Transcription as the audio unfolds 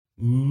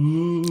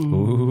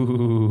Ooh.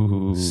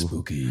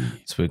 Spooky.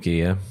 Spooky,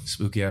 yeah.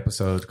 Spooky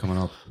episode coming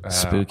up.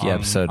 Spooky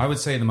episode. I would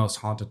say the most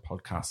haunted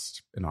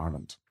podcast in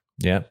Ireland.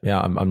 Yeah.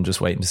 I'm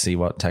just waiting to see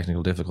what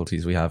technical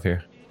difficulties we have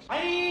here.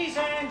 Ladies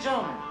and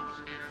gentlemen,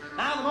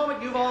 now the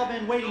moment you've all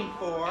been waiting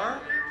for.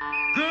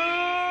 Good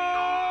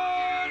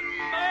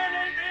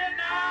morning,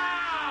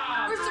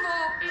 Vietnam! First of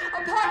all,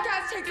 a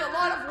podcast takes a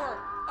lot of work,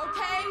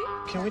 okay?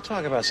 Can we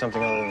talk about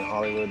something other than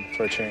Hollywood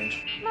for a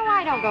change? No,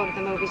 I don't go to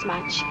the movies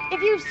much.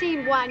 If you've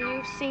seen one,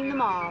 you've seen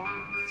them all.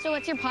 So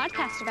what's your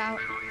podcast about?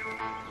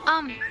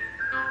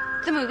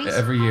 The movies.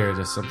 Every year,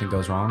 just something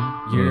goes wrong.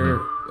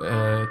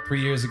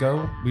 3 years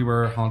ago, we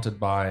were haunted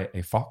by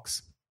a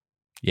fox.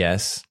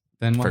 Yes.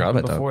 Then what Forgot happened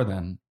about that. before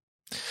then?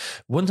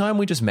 One time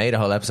we just made a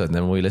whole episode, and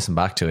then when we listened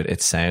back to it,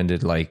 it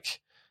sounded like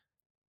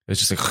it was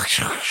just like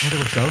Oh, there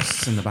were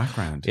ghosts in the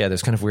background. yeah.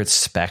 There's kind of weird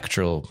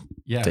spectral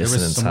Yeah, there was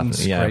dissonance someone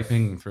happening. Yeah,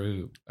 scraping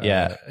through.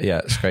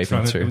 scraping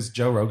trying to- through. It was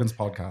Joe Rogan's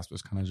podcast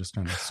was kind of just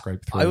trying to scrape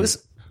through.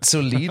 So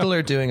Lidl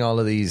are doing all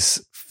of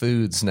these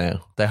foods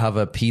now. They have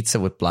a pizza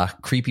with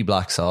creepy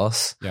black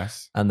sauce,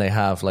 Yes. and they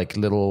have like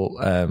little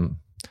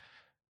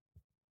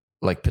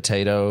like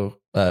potato,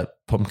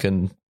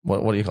 pumpkin.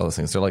 What do you call those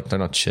things? They're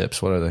not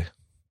chips. What are they?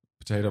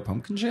 Potato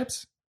pumpkin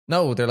chips?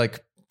 No, they're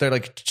like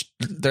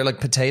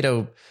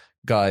potato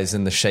guys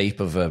in the shape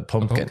of a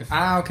pumpkin.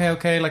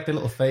 Okay. Like the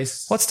little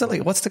face. What's the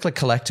like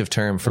collective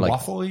term for the like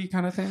waffle-y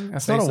kind of thing?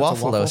 It's not a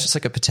waffle though. It's just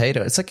like a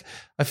potato. It's like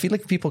I feel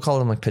like people call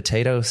them like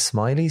potato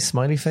smiley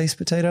face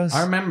potatoes.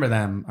 I remember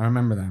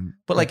them.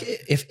 But like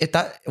if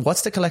that,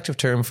 what's the collective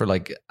term for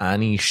like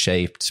any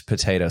shaped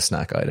potato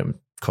snack item,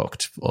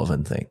 cooked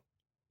oven thing?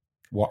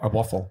 A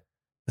waffle.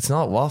 It's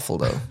not waffle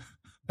though.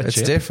 It's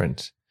chip?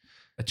 different.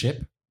 A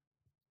chip?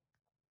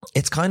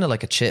 It's kind of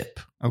like a chip.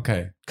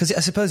 Okay. Because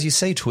I suppose you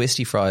say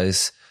twisty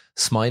fries,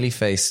 smiley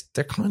face,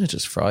 they're kind of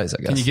just fries, I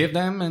guess. Can you give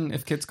them, and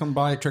if kids come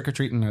by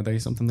trick-or-treating, are they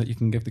something that you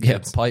can give the Yeah,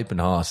 kids? piping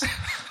hot.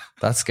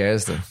 That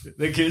scares them.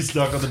 The kids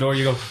knock on the door,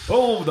 you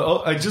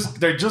go,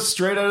 they're just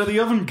straight out of the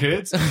oven,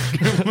 kids.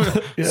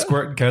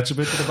 Squirting ketchup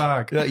into the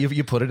bag. Yeah,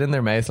 you put it in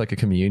their mouth like a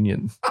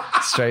communion.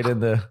 Straight in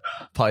the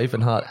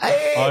piping hot.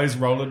 Eyes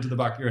rolling to the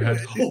back of your head.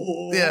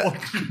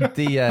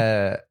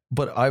 Yeah.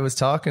 But I was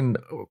talking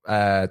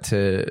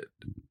to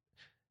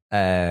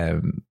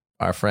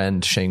our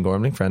friend Shane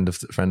Gormley, friend of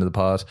the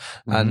pod,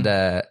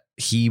 and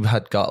he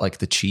had got like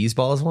the cheese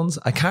balls ones.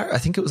 I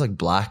think it was like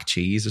black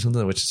cheese or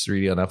something, which is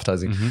really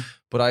unappetizing.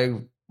 But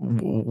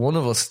one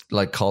of us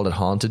like called it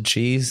haunted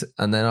cheese,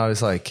 and then I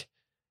was like,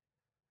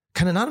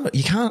 kind of not.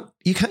 You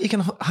can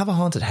have a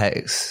haunted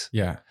house,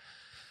 Yeah.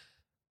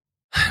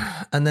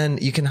 and then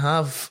you can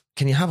have.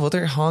 Can you have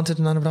other haunted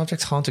inanimate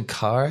objects? Haunted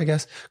car, I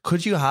guess.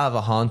 Could you have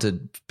a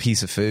haunted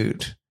piece of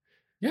food?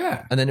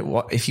 Yeah. And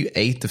then if you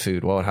ate the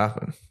food, what would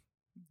happen?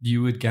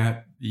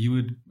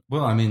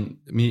 Well, I mean,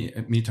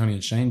 me, Tony,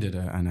 and Shane did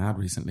an ad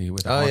recently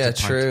with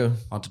a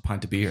haunted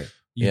pint of beer.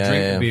 You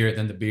drink the beer,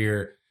 then the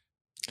beer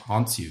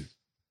haunts you.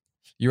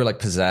 You were like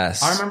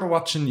possessed. I remember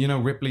watching,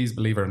 Ripley's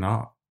Believe It or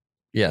Not.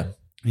 Yeah.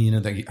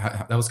 And,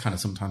 that was kind of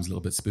sometimes a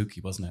little bit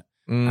spooky, wasn't it?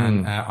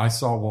 And I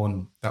saw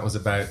one that was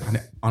about, and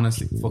it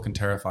honestly fucking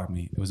terrified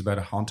me. It was about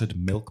a haunted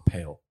milk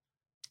pail.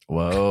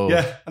 Whoa.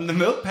 Yeah, and the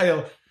milk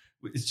pail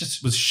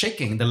was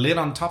shaking. The lid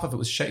on top of it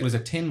was shaking. It was a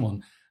tin one.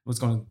 It was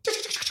going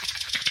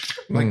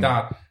like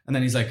that. And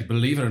then he's like,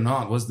 believe it or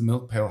not, was the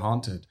milk pail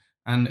haunted?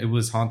 And it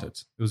was haunted.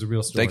 It was a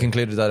real story. They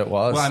concluded that it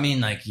was. Well, I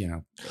mean,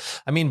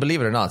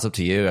 believe it or not, it's up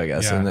to you, I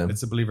guess. yeah, Isn't it?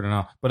 it's a believe it or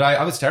not. But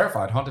I was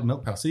terrified. Haunted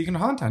milk pail. So you can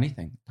haunt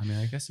anything. I mean,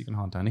 I guess you can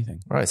haunt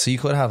anything. Right. So you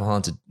could have a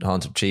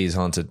haunted cheese,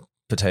 haunted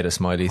potato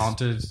smileys.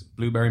 Haunted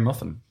blueberry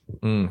muffin.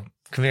 Come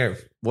here.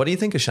 What do you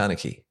think of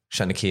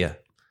Shanakia?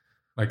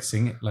 Like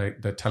singing,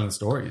 like they're telling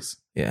stories.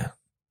 Yeah.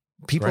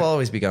 People Right.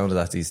 always be going to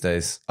that these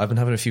days. I've been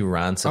having a few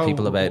rants of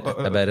people about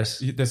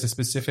it. There's a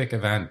specific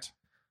event.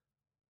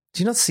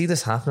 Do you not see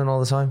this happening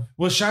all the time?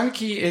 Well,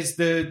 Shanky is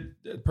the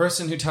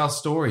person who tells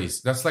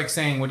stories. That's like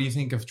saying, what do you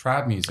think of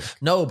trad music?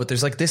 No, but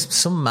there's like this,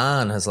 some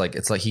man has like,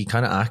 it's like he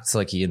kind of acts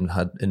like he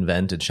had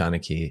invented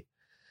Shanaki.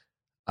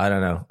 I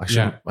don't know. I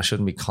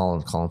shouldn't be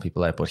calling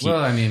people out, but he.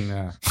 Well, I mean,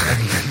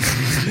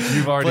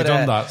 you've already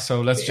done that, so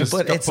let's just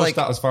push like,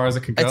 that as far as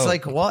it can go. It's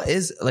like, what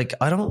is, like,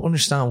 I don't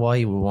understand why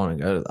you would want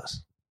to go to that.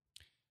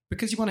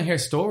 Because you want to hear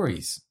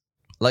stories.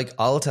 Like,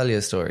 I'll tell you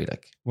a story.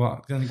 Like,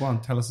 well, then go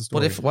on, tell us a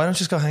story. But why don't you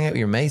just go hang out with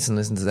your mates and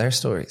listen to their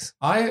stories?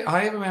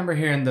 I remember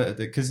hearing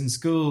because in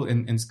school,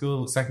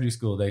 secondary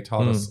school, they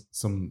taught us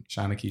some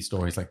Shanaki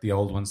stories, like the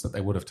old ones that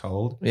they would have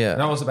told. Yeah.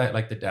 And that was about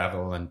like the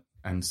devil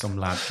and some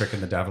lad tricking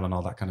the devil and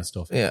all that kind of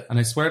stuff. Yeah. And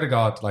I swear to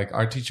God, like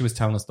our teacher was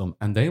telling us them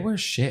and they were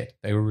shit.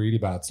 They were really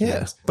bad stories.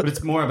 Yeah, but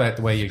it's more about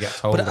the way you get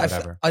told or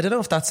whatever. I don't know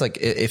if that's like,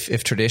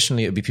 if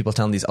traditionally it would be people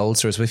telling these old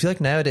stories, but I feel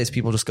like nowadays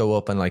people just go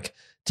up and like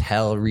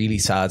tell really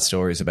sad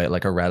stories about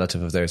like a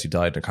relative of theirs who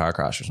died in a car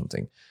crash or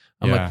something.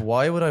 I'm like,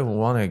 why would I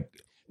want to?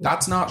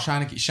 That's not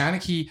Shanaki.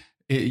 Shanaki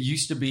it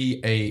used to be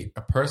a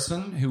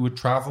person who would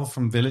travel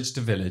from village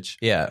to village.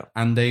 Yeah.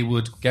 And they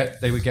would get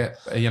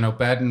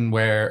bed and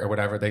wear or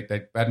whatever, they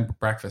bed and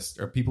breakfast,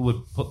 or people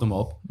would put them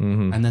up.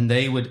 Mm-hmm. And then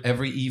they would,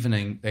 every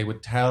evening, they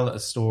would tell a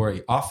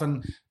story.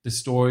 Often the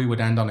story would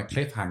end on a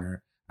cliffhanger.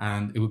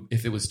 And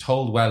if it was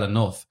told well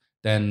enough,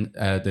 then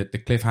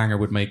the cliffhanger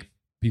would make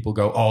people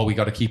go, oh, we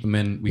got to keep him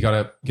in. We got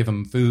to give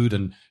him food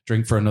and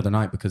drink for another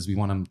night because we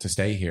want him to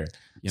stay here.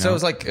 So it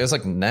was like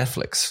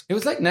Netflix. It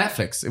was like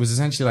Netflix. It was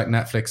essentially like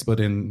Netflix, but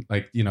in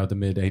the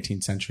mid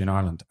 18th century in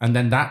Ireland. And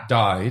then that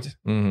died,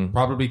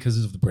 probably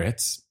because of the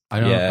Brits. I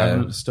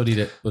haven't studied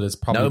it, but it's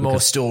probably more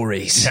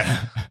stories.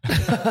 Yeah.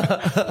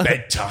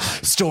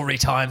 Bedtime. Story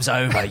time's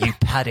over, you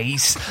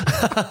paddies.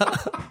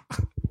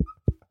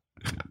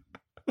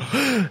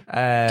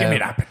 Give me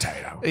that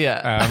potato.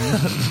 Yeah.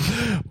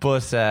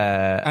 But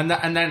and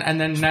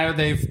then now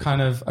they've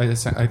kind of, I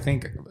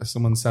think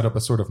someone set up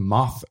a sort of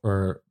moth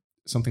or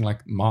something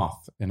like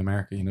Moth in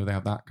America. They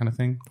have that kind of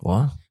thing.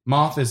 What?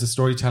 Moth is a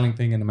storytelling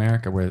thing in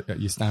America where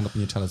you stand up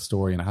and you tell a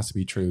story and it has to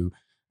be true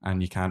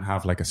and you can't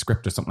have like a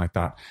script or something like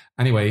that.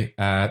 Anyway,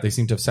 they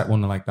seem to have set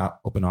one like that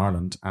up in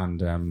Ireland.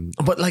 And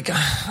but like,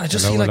 I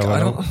just feel like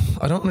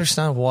I don't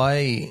understand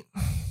why.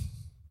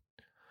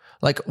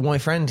 Like my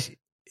friend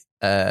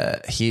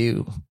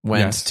Hugh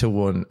went to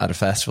one at a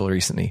festival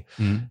recently,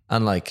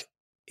 and like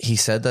he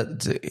said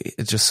that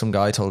it's just some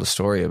guy told a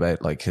story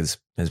about like his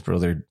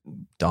brother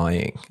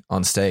dying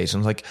on stage.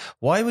 And I'm like,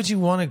 why would you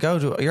want to go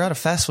to? You're at a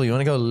festival, you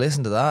want to go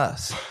listen to that?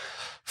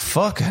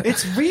 Fuck it.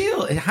 It's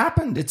real. It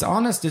happened. It's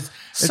honest.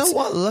 So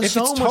what?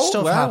 So much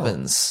stuff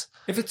happens.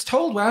 If it's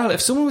told well,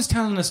 if someone was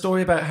telling a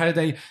story about how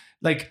they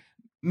like.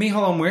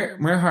 Micheál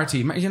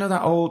Murharty,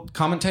 that old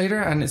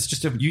commentator, and it's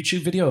just a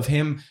YouTube video of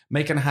him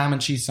making a ham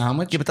and cheese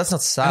sandwich. Yeah, but that's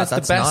not sad. And it's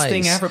that's the best nice.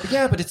 thing ever. But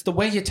yeah, but it's the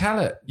way you tell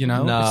it,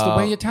 No, it's the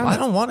way you tell it. I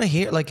don't want to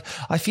hear, like,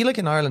 I feel like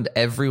in Ireland,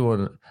 every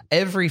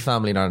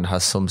family in Ireland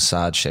has some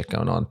sad shit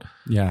going on.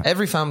 Yeah.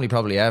 Every family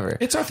probably ever.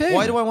 It's our thing.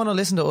 Why do I want to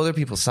listen to other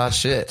people's sad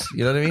shit?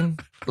 You know what I mean?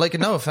 Like,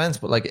 no offense,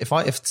 but like, if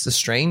it's a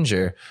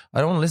stranger, I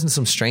don't want to listen to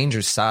some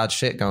stranger's sad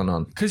shit going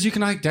on. Because you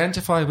can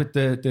identify with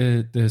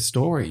the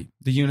story,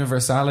 the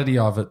universality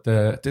of it.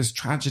 There's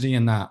tragedy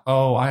in that.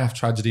 Oh, I have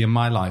tragedy in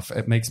my life.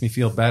 It makes me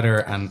feel better.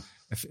 And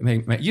if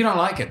you don't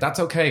like it, that's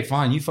okay.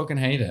 Fine. You fucking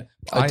hate it.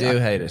 I do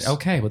hate it.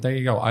 Okay, well, there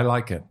you go. I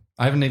like it.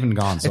 I haven't even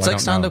gone. So it's I like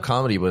don't stand-up know.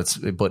 comedy,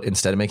 but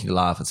instead of making you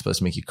laugh, it's supposed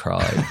to make you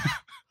cry.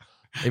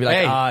 You'd be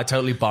like, I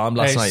totally bombed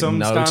last night.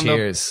 No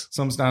tears.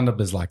 Some stand-up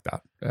is like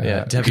that.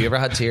 Yeah. Have you ever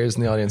had tears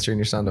in the audience during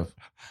your stand-up?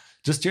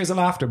 Just tears of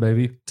laughter,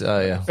 baby.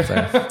 Yeah.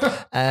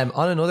 Fair.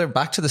 On another,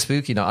 back to the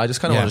spooky now. I just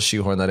kind of want to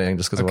shoehorn that in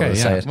just because I wanted to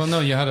say it. Well,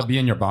 no, you had to be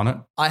in your bonnet.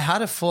 I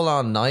had a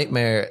full-on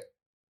nightmare.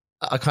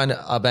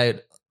 About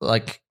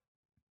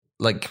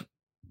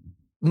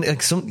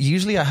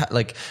usually I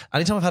like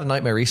anytime I've had a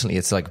nightmare recently,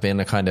 it's like been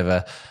a kind of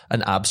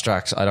an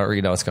abstract. I don't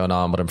really know what's going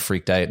on, but I'm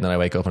freaked out, and then I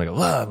wake up and I go,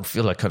 well, I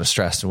feel like kind of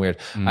stressed and weird.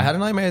 I had a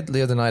nightmare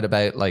the other night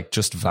about like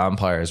just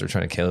vampires were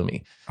trying to kill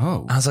me.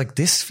 Oh, I was like,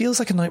 this feels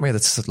like a nightmare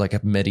that's like a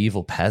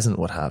medieval peasant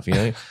would have,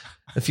 It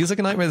feels like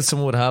a nightmare that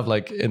someone would have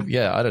like I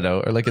don't know,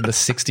 or like in the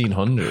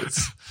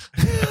 1600s.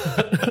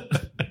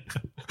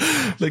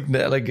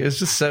 like it's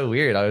just so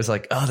weird. I was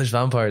like, oh, there's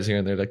vampires here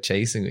and they're like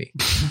chasing me.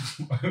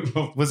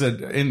 Was it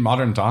in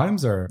modern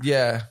times or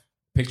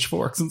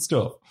pitchforks and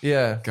stuff?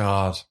 Yeah.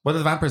 God, what do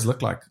the vampires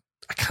look like?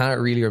 I can't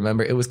really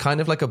remember. It was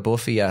kind of like a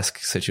Buffy-esque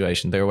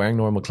situation. They were wearing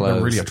normal clothes.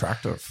 They're really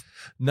attractive.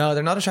 No,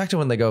 they're not attractive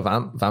when they go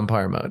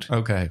vampire mode.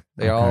 Okay.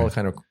 They're all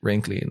kind of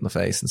wrinkly in the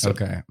face and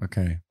stuff.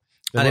 Okay.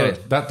 Anyway,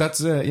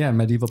 that's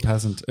medieval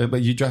peasant.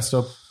 But you dressed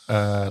up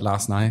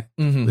last night,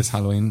 this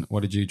Halloween.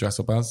 What did you dress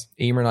up as?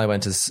 Emer and I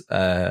went as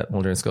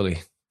Mulder and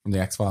Scully. From the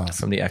X-Files.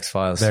 From the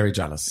X-Files. Very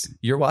jealous.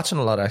 You're watching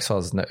a lot of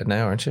X-Files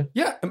now, aren't you?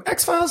 Yeah.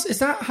 X-Files, is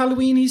that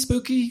Halloween-y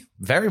spooky?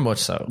 Very much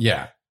so.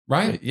 Yeah.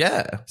 Right?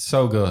 Yeah.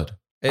 So good.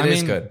 It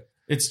is good.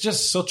 It's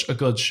just such a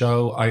good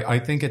show. I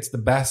think it's the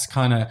best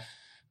kind of,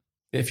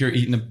 if you're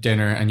eating a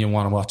dinner and you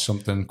want to watch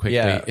something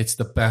quickly, it's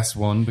the best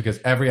one because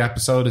every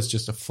episode is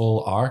just a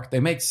full arc.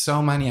 They make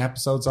so many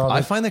episodes of it.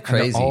 I find that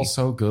crazy. And they're all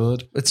so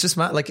good. It's just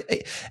mad.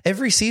 Like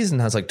every season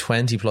has like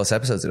 20 plus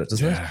episodes in it,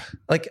 doesn't it?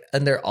 Like,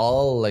 and they're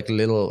all like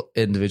little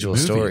individual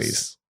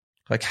stories.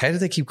 Like, how do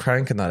they keep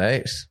cranking that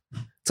out? It's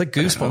like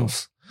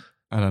Goosebumps.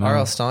 I don't know.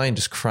 R.L. Stine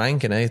just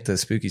cranking out the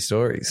spooky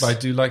stories. But I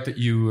do like that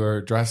you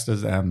were dressed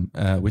as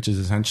which is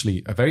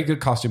essentially a very good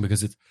costume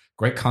because it's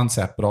great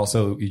concept, but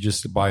also you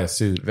just buy a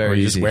suit. Very or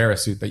you easy. just wear a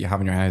suit that you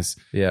have in your house.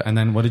 Yeah. And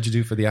then what did you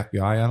do for the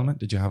FBI element?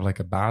 Did you have like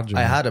a badge?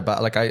 I had a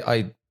badge. Like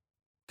I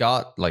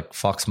got like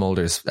Fox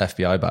Mulder's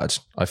FBI badge.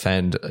 I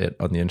found it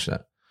on the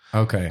internet.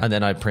 Okay. And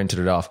then I printed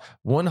it off.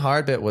 One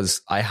hard bit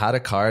was I had a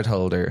card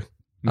holder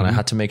and I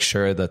had to make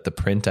sure that the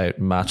printout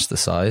matched the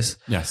size.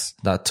 Yes.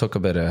 That took a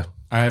bit of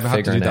I've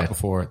had to do that out.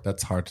 before.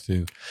 That's hard to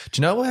do.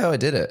 Do you know how I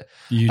did it?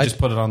 You just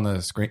put it on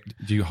the screen.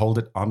 Do you hold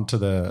it onto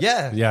the...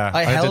 Yeah.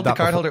 I held the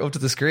card holder up to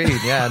the screen.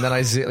 Yeah. And then I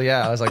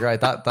was like,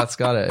 right, that's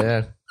got it.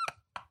 Yeah.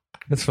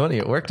 It's funny.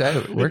 It worked out.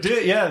 It worked.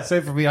 Yeah,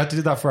 same for me. I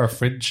did that for our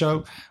Fringe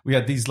show. We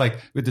had these we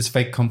had this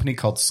fake company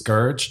called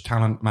Scourge,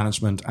 Talent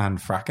Management and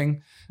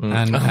Fracking.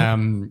 And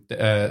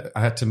I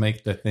had to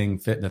make the thing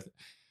fit.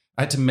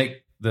 I had to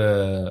make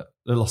the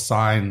little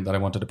sign that I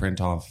wanted to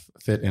print off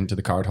fit into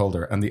the card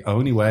holder. And the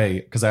only way,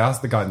 because I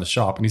asked the guy in the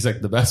shop and he's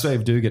like, the best way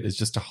of doing it is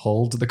just to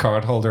hold the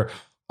card holder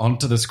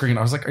onto the screen.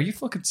 I was like, are you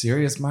fucking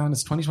serious, man?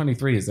 It's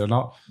 2023. Is there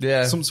not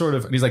some sort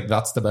of... And he's like,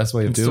 that's the best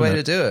way of doing it.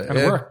 It's the way to do it. And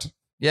it worked.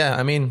 Yeah,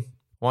 I mean,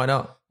 why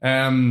not?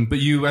 But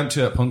you went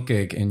to a punk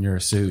gig in your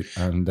suit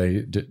and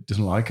they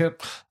didn't like it?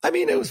 I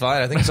mean, it was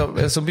fine. I think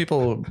some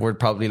people were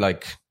probably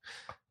like,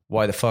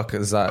 why the fuck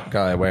is that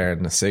guy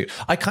wearing a suit?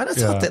 I kind of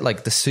thought that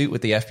like the suit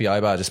with the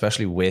FBI badge,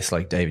 especially with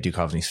like David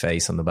Duchovny's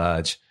face on the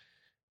badge,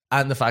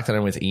 and the fact that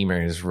I'm with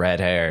Emer's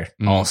red hair,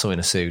 also in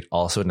a suit,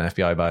 also with an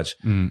FBI badge.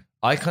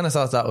 I kind of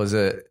thought that was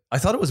I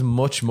thought it was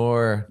much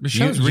more... The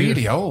show's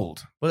really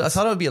old. Well, I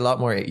thought it would be a lot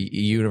more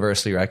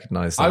universally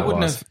recognized. I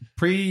wouldn't have,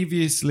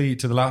 previously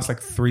to the last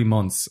like 3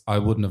 months, I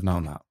wouldn't have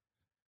known that.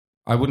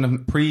 I wouldn't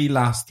have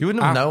You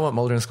wouldn't have known what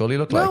Mulder and Scully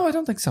looked like? No, I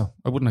don't think so.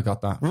 I wouldn't have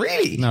got that.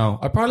 Really? No.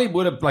 I probably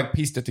would have like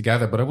pieced it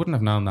together, but I wouldn't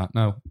have known that.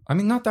 No. I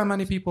mean, not that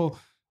many people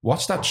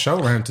watch that show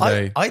around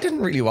today. I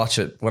didn't really watch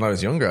it when I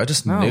was younger. I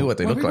just knew what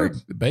they looked like.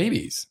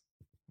 Babies.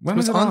 When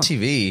was it on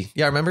TV?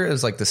 Yeah, I remember it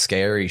was like the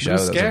scary show that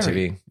was on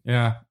TV.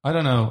 Yeah, I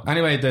don't know.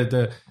 Anyway,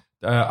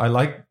 I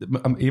like...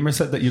 Emer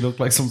said that you look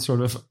like some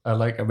sort of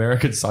like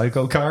American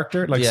Psycho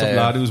character, like some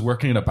lad who's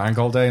working in a bank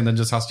all day and then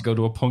just has to go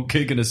to a punk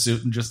gig in a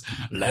suit and just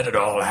let it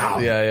all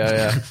out.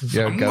 Yeah.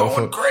 I'm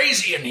going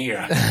crazy in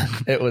here.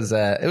 It was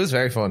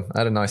very fun. I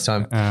had a nice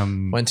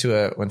time. Went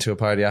to a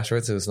party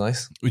afterwards. It was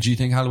nice. Would you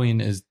think Halloween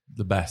is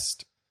the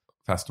best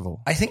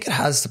festival? I think it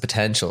has the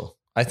potential.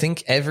 I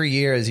think every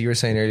year, as you were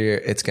saying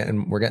earlier,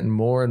 we're getting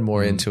more and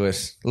more into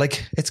it.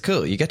 Like, it's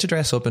cool. You get to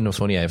dress up in a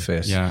funny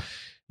outfit. Yeah.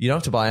 You don't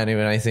have to buy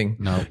anything.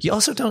 No. You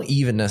also don't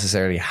even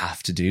necessarily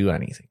have to do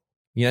anything.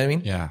 You know what I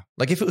mean? Yeah.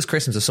 Like if it was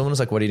Christmas, if someone was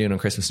like, what are you doing on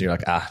Christmas? And you're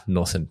like,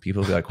 nothing.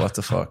 People would be like, what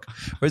the fuck?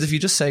 Whereas if you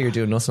just say you're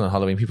doing nothing on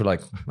Halloween, people are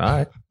like, all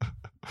right,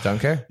 don't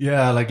care.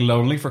 Yeah, like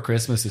lonely for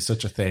Christmas is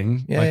such a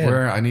thing. Yeah, like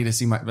where I need to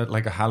see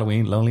like a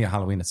Halloween, lonely at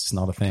Halloween, it's just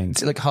not a thing.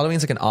 It's like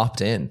Halloween's like an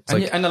opt-in.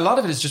 And a lot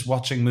of it is just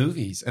watching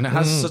movies and it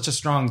has such a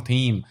strong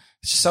theme.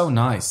 It's just so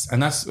nice.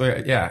 And that's where,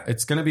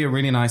 it's going to be a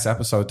really nice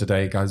episode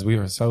today, guys. We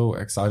are so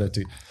excited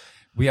to...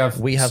 We have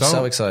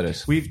so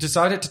excited. We've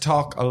decided to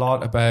talk a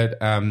lot about,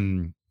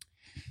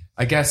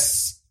 I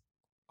guess,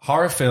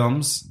 horror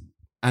films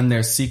and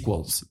their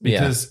sequels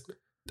because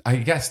I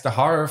guess the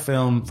horror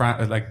film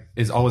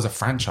is always a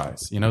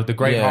franchise. You know, the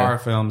great horror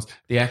films,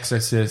 The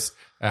Exorcist,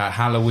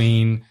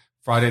 Halloween,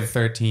 Friday the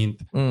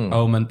 13th,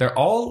 Omen. They're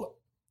all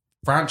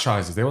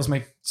franchises. They always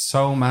make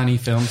so many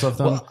films of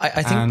them. Well,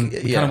 I think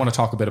we kind of want to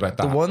talk a bit about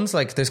that. The ones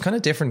like there's kind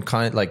of different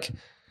kind like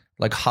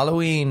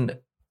Halloween.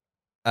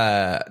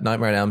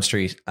 Nightmare on Elm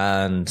Street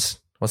and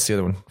what's the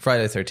other one?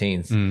 Friday the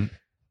 13th.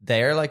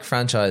 They're like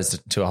franchised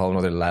to a whole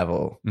other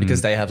level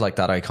because they have like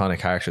that iconic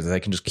character that they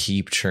can just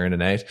keep churning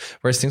out.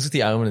 Whereas things with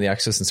the Omen and the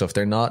Exorcist and stuff,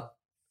 they're not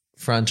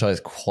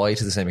franchised quite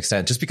to the same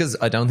extent. Just because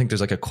I don't think there's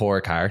like a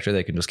core character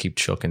they can just keep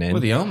chucking in. Well,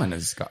 the Omen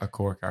has got a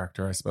core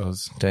character, I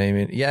suppose.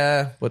 Damien,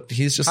 yeah, but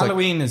he's just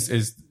Halloween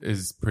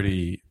is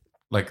pretty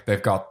like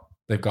they've got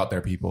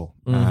their people.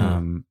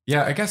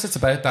 I guess it's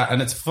about that,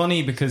 and it's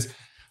funny because.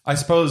 I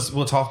suppose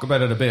we'll talk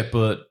about it a bit,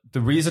 but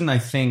the reason I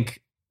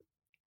think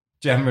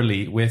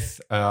generally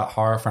with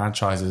horror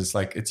franchises,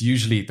 like it's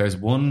usually there's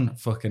one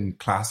fucking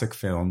classic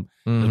film.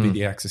 It'll be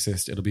The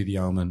Exorcist, it'll be The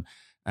Omen,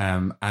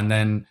 and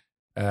then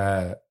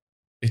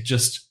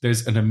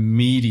there's an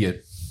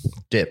immediate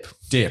dip.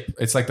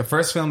 It's like the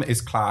first film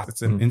is class,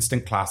 it's an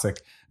instant classic,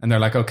 and they're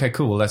like, okay,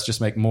 cool, let's just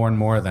make more and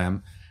more of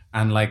them,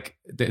 and like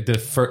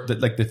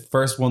the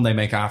first one they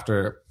make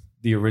after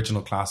the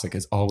original classic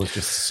is always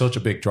just such a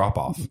big drop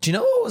off. Do you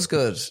know what was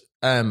good?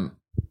 A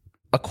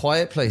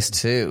Quiet Place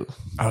 2.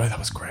 Oh, that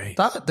was great.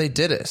 That they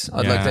did it.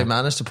 Like they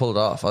managed to pull it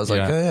off. I was like,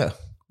 yeah,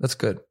 that's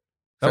good.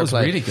 That was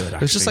really good. Actually.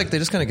 It was just like they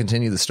just kind of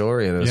continue the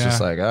story, and it was just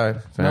like, all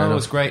right, fair enough. It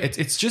was great.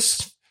 It's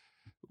just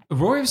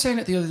Rory was saying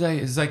it the other day.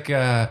 Is like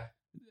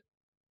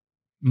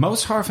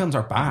most horror films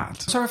are bad.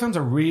 Most horror films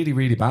are really,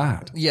 really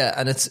bad. Yeah,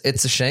 and it's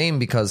a shame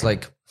because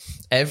like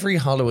every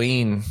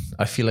Halloween,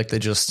 I feel like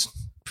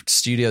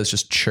studios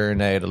just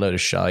churn out a load of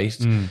shite.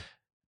 Same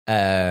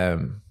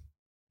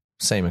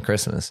at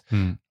Christmas.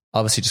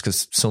 Obviously just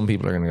because some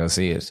people are going to go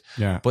see it.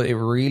 Yeah. But it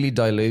really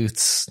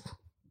dilutes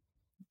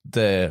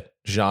the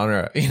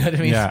genre, you know what I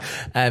mean?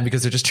 Yeah.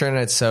 Because they're just churning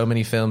out so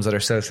many films that are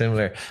so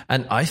similar.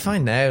 And I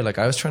find now, like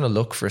I was trying to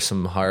look for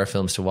some horror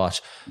films to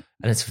watch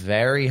and it's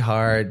very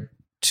hard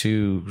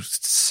to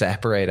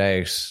separate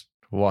out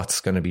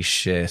what's going to be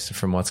shit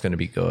from what's going to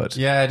be good.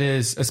 Yeah, it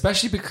is.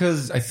 Especially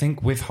because I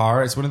think with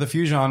horror, it's one of the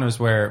few genres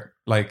where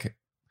like,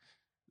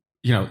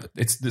 you know,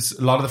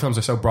 a lot of the films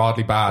are so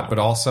broadly bad, but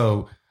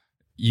also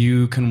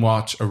you can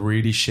watch a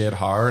really shit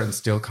horror and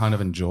still kind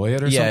of enjoy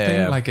it or something.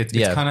 Yeah. Like it's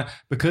kind of,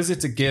 because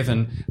it's a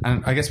given.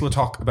 And I guess we'll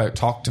talk about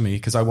Talk to Me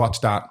because I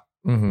watched that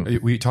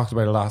We talked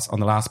about it on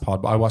the last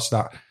pod, but I watched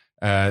that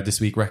this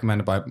week,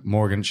 recommended by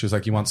Morgan. She was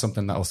like, you want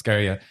something that will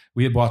scare you?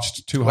 We had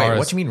watched two horrors.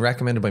 What do you mean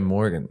recommended by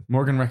Morgan?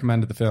 Morgan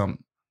recommended the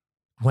film.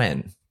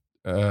 When?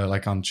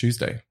 Like on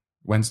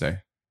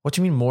Wednesday. What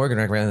do you mean Morgan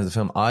recommended the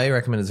film? I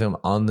recommended the film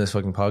on this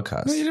fucking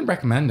podcast. No, you didn't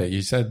recommend it.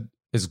 You said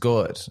it's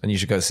good and you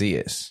should go see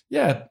it.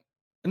 Yeah.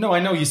 No, I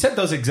know you said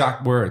those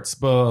exact words,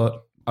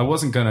 but I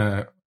wasn't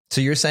gonna.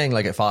 So you're saying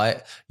like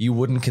you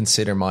wouldn't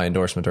consider my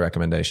endorsement a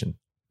recommendation?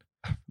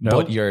 No.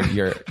 But your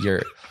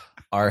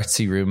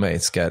artsy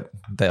roommates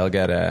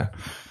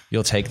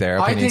you'll take their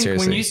opinion I think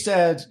seriously. when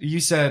you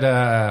said,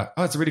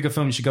 oh, it's a really good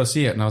film, you should go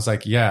see it. And I was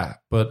like, yeah.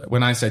 But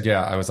when I said,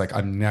 yeah, I was like,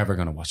 I'm never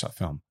going to watch that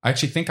film. I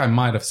actually think I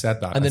might have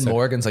said that. And then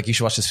Morgan's like, you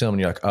should watch this film. And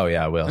you're like, oh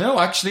yeah, I will. No,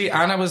 actually,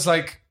 Anna was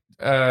like,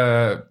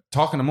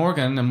 talking to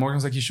Morgan, and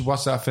Morgan's like, you should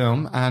watch that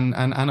film. And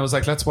Anna was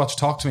like, let's watch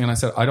Talk to Me. And I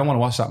said, I don't want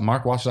to watch that.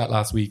 Mark watched that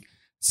last week.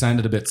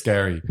 Sounded a bit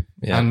scary.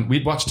 Yeah. And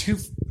we'd watched 2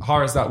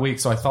 horrors that week.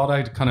 So I thought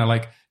I'd kind of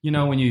like,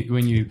 when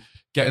you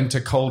get into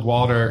cold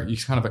water, you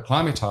kind of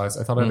acclimatize.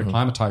 I thought I'd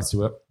acclimatize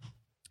to it.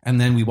 And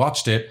then we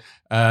watched it.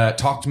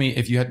 Talk to Me,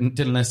 if you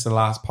didn't listen to the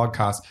last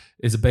podcast,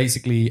 is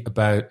basically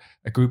about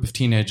a group of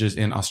teenagers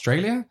in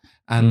Australia.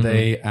 And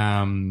they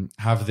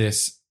have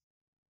this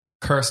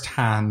cursed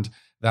hand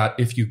that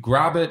if you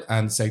grab it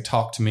and say,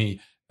 talk to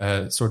me,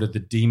 sort of the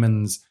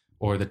demons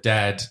or the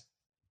dead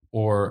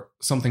or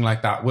something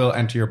like that will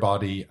enter your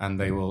body and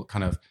they will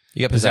kind of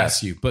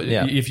possess you. But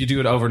if you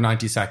do it over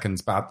 90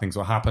 seconds, bad things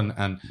will happen.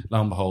 And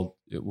lo and behold,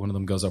 one of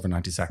them goes over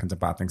 90 seconds and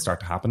bad things start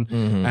to happen.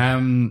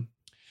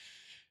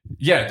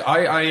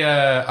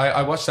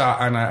 I watched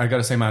that and I got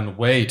to say, man,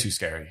 way too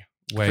scary.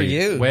 For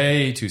you?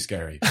 Way too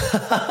scary.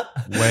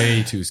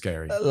 Way too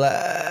scary.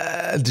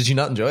 Did you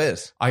not enjoy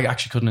it? I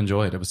actually couldn't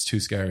enjoy it. It was too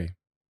scary.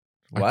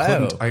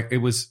 Wow.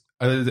 It was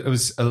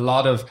a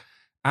lot of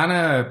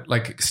Anna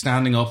like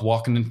standing up,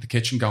 walking into the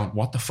kitchen going,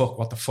 what the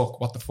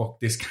fuck?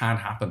 This can't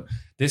happen.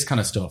 This kind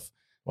of stuff.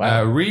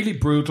 Wow. Really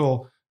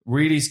brutal,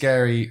 really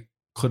scary.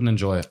 Couldn't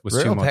enjoy it. Was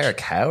Real too much. Pair of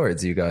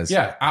cowards, you guys.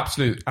 Yeah,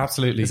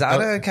 absolutely. Is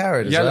Anna a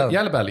coward as well?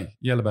 Yellow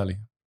belly.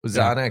 Was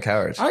Anna a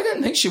coward? I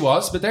didn't think she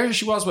was, but there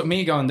she was with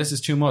me going, this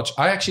is too much.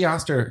 I actually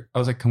asked her, I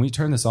was like, can we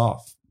turn this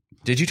off?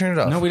 Did you turn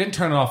it off? No, we didn't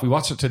turn it off. We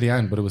watched it to the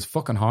end, but it was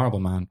fucking horrible,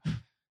 man.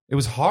 It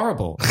was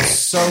horrible. It was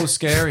so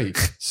scary.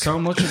 So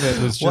much of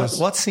it was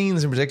just... What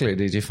scenes in particular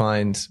did you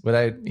find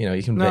without,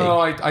 you can... No,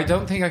 I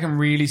don't think I can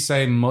really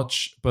say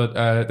much, but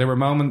there were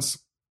moments...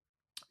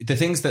 The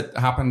things that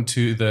happened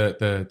to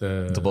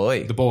the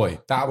boy,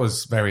 that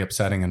was very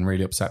upsetting and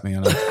really upset me,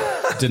 and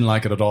I didn't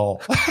like it at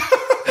all.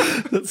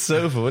 That's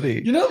so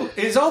funny.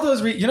 It's all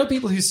those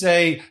people who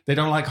say they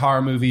don't like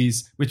horror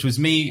movies, which was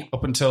me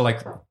up until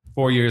like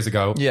 4 years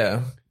ago.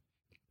 Yeah.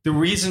 The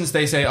reasons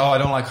they say, oh, I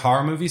don't like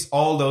horror movies,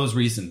 all those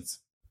reasons,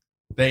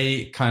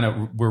 they kind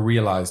of were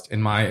realized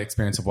in my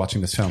experience of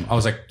watching this film. I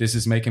was like, this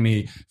is making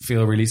me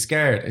feel really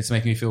scared. It's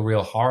making me feel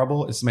real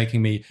horrible. It's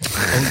making me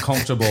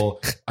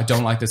uncomfortable. I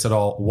don't like this at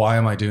all. Why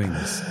am I doing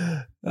this?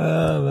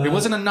 It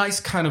wasn't a nice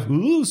kind of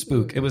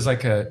spook. It was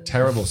like a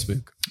terrible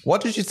spook.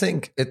 What did you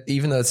think?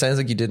 Even though it sounds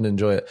like you didn't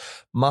enjoy it,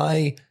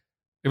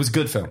 it was a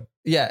good film.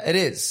 Yeah, it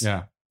is.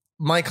 Yeah.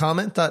 My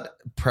comment that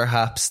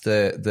perhaps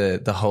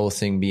the whole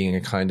thing being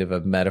a kind of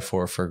a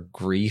metaphor for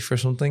grief or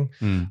something,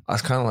 I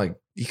was kind of like,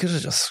 you could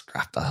have just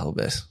scrapped that whole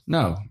bit.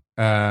 No.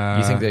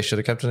 You think they should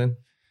have kept it in?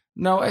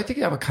 No, I think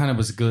that kind of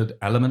was a good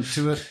element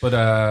to it.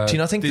 But do you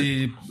not think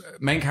the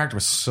main character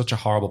was such a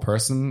horrible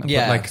person?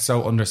 Yeah. But like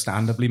so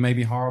understandably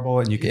maybe horrible,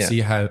 and you can see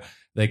how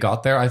they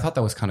got there. I thought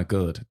that was kind of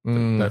good.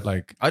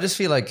 I just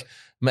feel like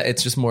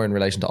it's just more in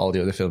relation to all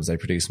the other films they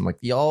produce. I'm like,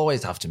 you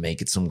always have to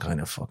make it some kind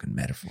of fucking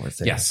metaphor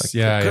thing. Yes.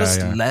 Like,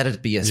 just let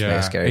it be a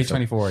space scary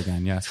film. A24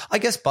 again, yes. I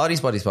guess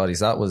Bodies.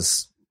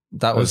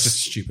 That was just a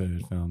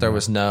stupid film. There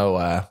was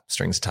no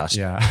strings attached.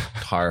 Yeah.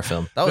 Horror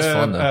film. That was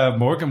fun though.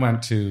 Morgan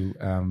went to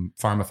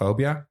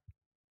Pharmaphobia.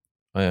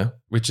 Oh yeah,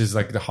 which is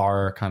like the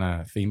horror kind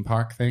of theme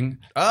park thing.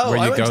 Oh,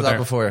 I went to that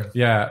before.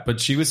 Yeah, but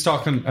she was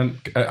talking,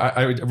 and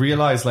I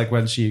realized like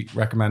when she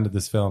recommended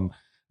this film,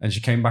 and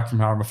she came back from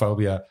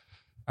Pharmaphobia,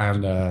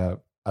 and I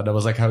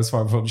was like, "How's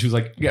Pharmaphobia?" She was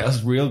like, "Yeah,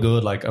 it's real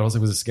good." Like I was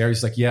like, "Was it scary?"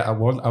 She's like, "Yeah." At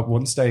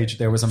one stage,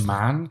 there was a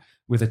man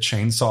with a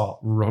chainsaw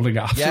running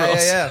after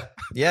us.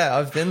 Yeah,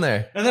 I've been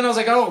there. And then I was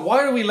like, "Oh,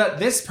 why do we let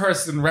this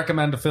person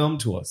recommend a film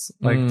to us?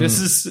 Like this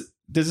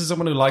is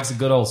someone who likes a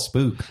good old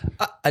spook."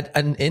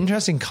 An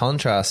interesting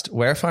contrast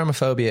where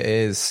Pharmaphobia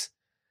is.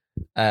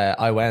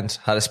 I went,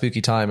 had a spooky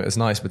time. It was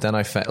nice, but then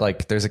I felt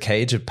like there's a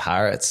cage of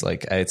parrots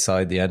like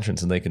outside the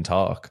entrance, and they can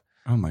talk.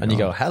 Oh my god! And you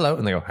go hello,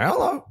 and they go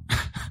hello.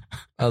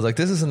 I was like,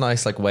 this is a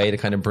nice like way to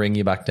kind of bring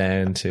you back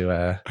down to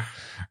earth.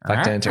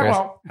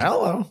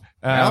 Hello.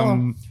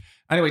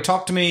 Anyway,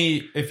 talk to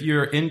me if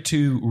you're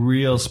into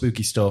real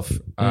spooky stuff.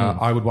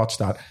 I would watch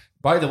that.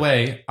 By the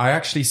way, I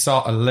actually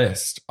saw a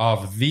list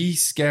of the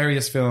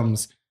scariest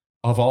films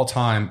of all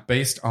time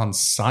based on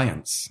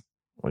science.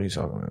 What are you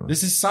talking about?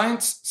 This is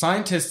science.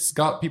 Scientists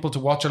got people to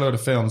watch a load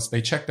of films.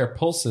 They checked their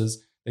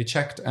pulses. They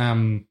checked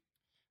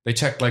They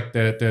checked like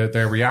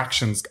their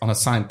reactions on a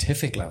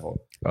scientific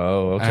level.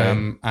 Oh,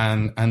 okay.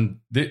 And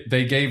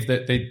they gave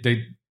that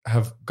they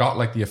have got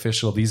like the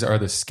official. These are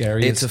the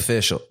scariest. It's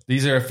official.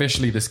 These are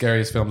officially the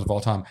scariest films of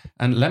all time.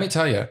 And let me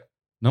tell you,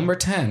 number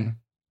 10,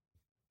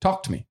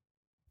 Talk to Me.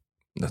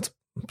 That's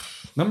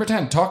Number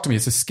 10, Talk to Me.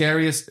 It's the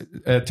scariest.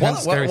 10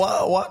 scariest.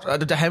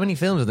 What? How many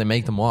films did they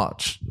make them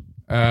watch?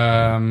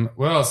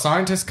 Well,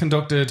 scientists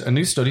conducted a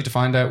new study to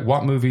find out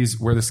what movies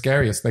were the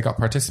scariest. They got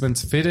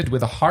participants fitted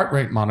with a heart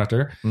rate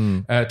monitor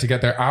to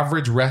get their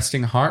average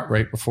resting heart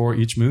rate before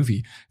each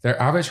movie,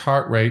 their average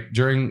heart rate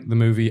during the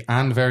movie,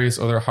 and various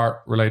other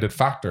heart-related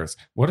factors.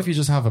 What if you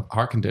just have a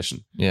heart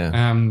condition?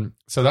 Yeah.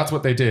 So that's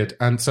what they did.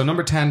 And so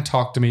number 10,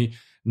 Talk to Me.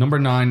 Number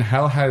 9,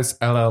 Hell House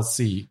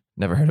LLC.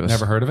 Never heard of it.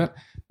 Never heard of it.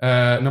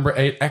 Number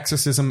 8,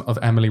 Exorcism of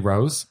Emily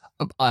Rose.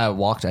 I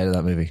walked out of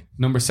that movie.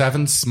 Number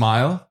 7,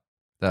 Smile.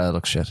 That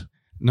looks shit.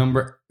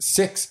 Number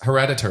 6,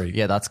 Hereditary.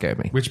 Yeah, that scared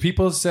me. Which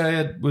people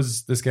said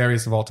was the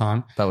scariest of all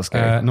time. That was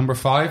scary. Number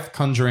 5,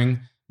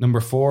 Conjuring.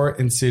 Number 4,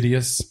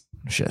 Insidious.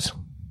 Shit.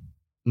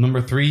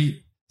 Number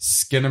 3,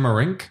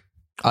 Skinamarink.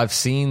 I've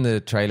seen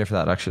the trailer for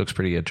that. It actually looks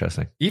pretty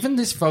interesting. Even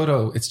this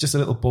photo, it's just a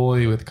little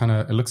boy with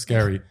it looks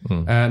scary.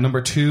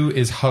 Number 2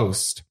 is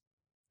Host.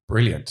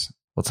 Brilliant.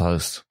 What's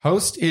Host?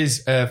 Host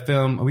is a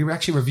film. We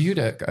actually reviewed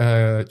it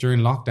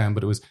during lockdown,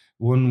 but it was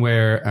one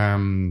where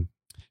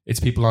it's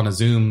people on a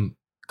Zoom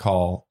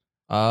call.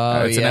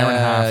 Oh, it's an hour and a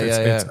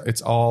half.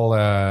 It's all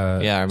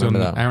I remember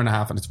that. An hour and a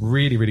half, and it's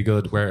really, really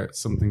good where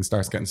something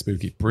starts getting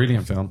spooky.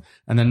 Brilliant film.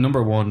 And then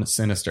number 1,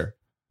 Sinister.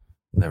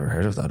 Never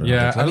heard of that.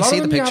 Yeah, Let me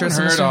see the picture.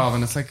 Heard of,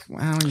 and it's like,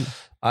 wow.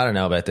 I don't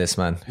know about this,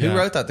 man. Who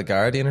wrote that? The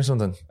Guardian or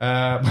something?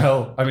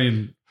 Well, I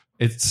mean,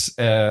 it's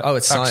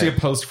it's actually a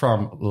post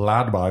from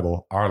Lad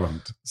Bible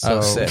Ireland.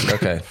 So sick.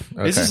 Okay.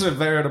 This is a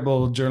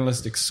veritable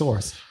journalistic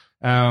source.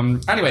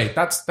 Anyway,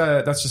 that's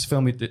just a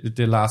film we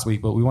did last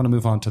week, but we want to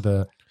move on to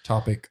the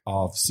topic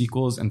of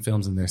sequels and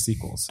films and their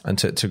sequels. And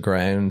to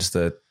ground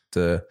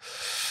the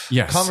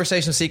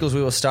conversation of sequels,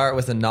 we will start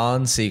with a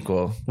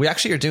non-sequel. We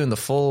actually are doing the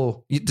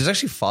full. There's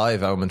actually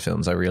 5 Omen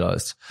films, I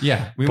realized.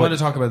 Yeah, we want to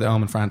talk about the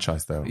Omen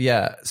franchise, though.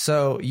 Yeah,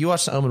 so you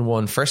watched Omen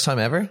 1, first time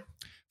ever?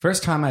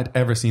 First time I'd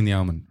ever seen the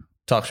Omen.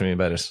 Talk to me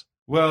about it.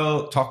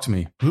 Well, talk to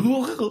me.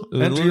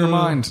 Enter your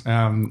mind.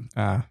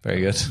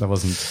 Very good. That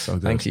wasn't so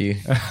good. Thank you.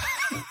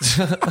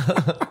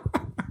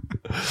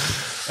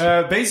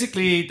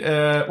 Basically,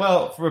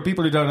 for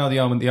people who don't know the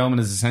Omen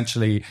is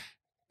essentially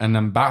an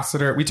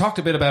ambassador. We talked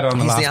a bit about it on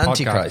the last podcast. He's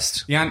the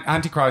Antichrist. The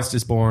Antichrist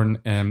is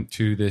born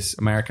to this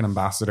American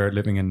ambassador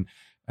living in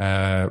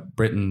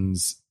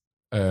Britain's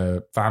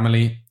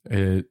family,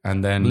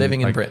 and then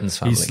living in Britain's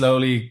family. He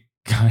slowly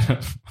kind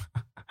of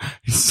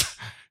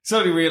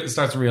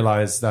starts to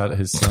realize that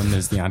his son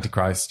is the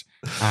Antichrist,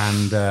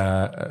 and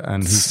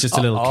he's just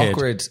a little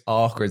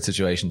awkward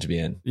situation to be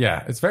in.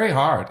 Yeah, it's very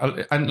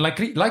hard, and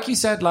like you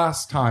said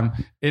last time,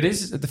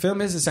 the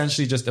film is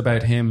essentially just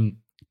about him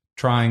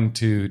trying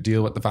to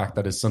deal with the fact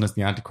that his son is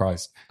the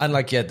Antichrist, and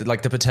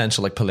the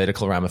potential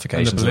political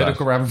ramifications.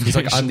 He's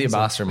like, I'm the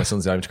ambassador, my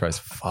son's the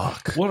Antichrist.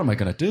 Fuck, what am I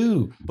going to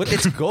do? But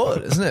it's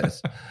good, isn't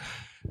it?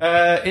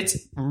 It's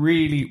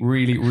really,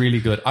 really,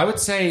 really good. I would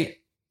say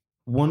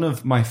one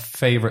of my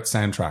favorite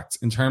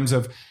soundtracks in terms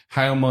of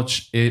how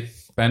much it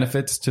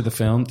benefits to the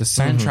film. The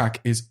soundtrack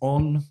is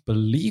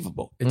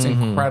unbelievable. It's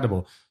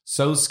incredible.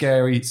 So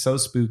scary, so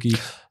spooky.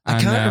 I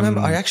can't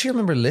remember. I actually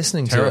remember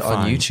listening to it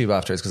on YouTube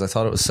afterwards because I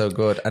thought it was so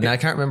good. And I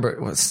can't remember.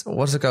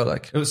 What does it go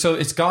like? So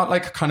it's got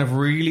like kind of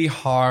really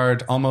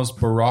hard, almost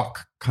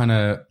Baroque kind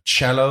of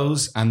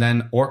cellos and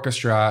then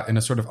orchestra in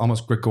a sort of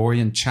almost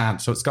Gregorian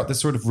chant. So it's got this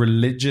sort of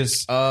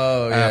religious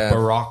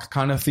Baroque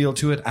kind of feel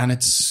to it. And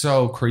it's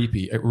so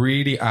creepy. It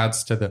really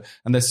adds to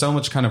and there's so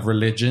much kind of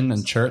religion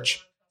and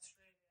church.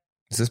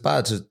 Is this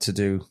bad to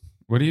do?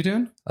 What are you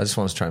doing? I just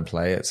wanted to try and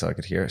play it so I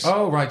could hear it.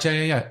 Oh, right.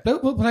 Yeah.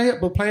 We'll play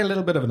it. We'll play a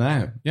little bit of it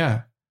now.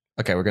 Yeah.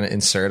 Okay, we're going to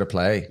insert a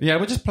play. Yeah,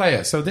 we'll just play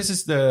it. So this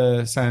is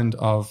the sound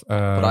of...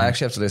 but I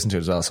actually have to listen to it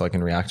as well so I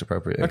can react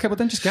appropriately. Okay, well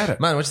then just get it.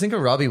 Man, what do you think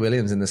of Robbie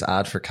Williams in this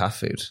ad for cat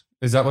food?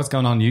 Is that what's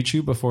going on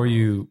YouTube before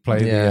you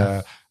play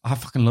the... I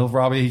fucking love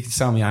Robbie. He can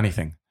sell me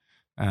anything.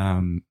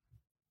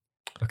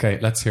 Okay,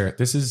 let's hear it.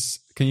 This is...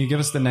 Can you give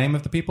us the name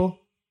of the people?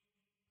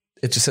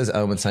 It just says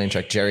Omen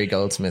soundtrack, Jerry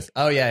Goldsmith.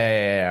 Oh,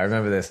 yeah. I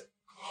remember this.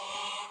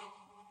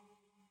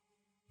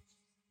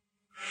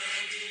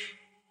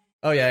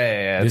 Oh,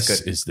 yeah. This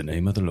is the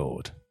name of the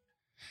Lord.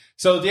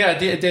 So, yeah,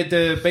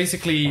 the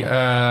basically,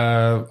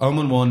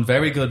 Omen 1,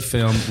 very good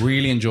film.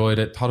 Really enjoyed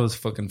it. Thought it was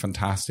fucking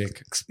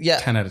fantastic. Yeah.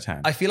 10 out of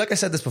 10. I feel like I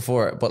said this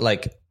before, but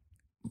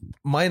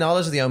my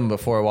knowledge of the Omen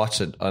before I watched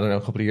it, I don't know,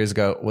 a couple of years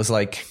ago, was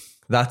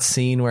that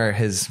scene where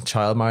his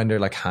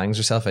childminder hangs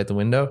herself out the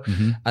window.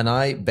 Mm-hmm.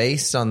 And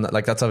based on that,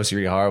 that's obviously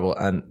really horrible.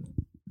 And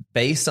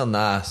based on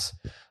that,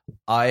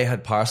 I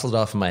had parceled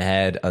off in my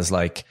head as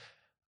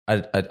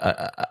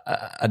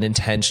an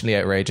intentionally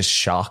outrageous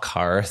shock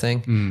horror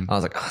thing. I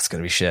was like, oh, it's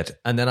gonna be shit.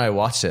 And then I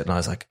watched it and I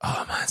was like,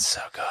 oh man, it's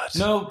so good.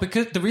 No,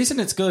 because the reason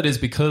it's good is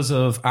because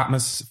of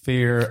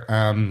atmosphere.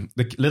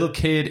 The little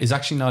kid is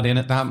actually not in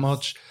it that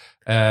much,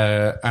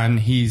 and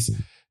he's,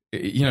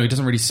 you know, he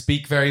doesn't really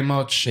speak very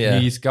much. Yeah.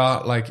 He's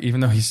got like,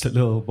 even though he's a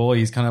little boy,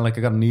 he's kind of like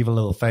got an evil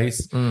little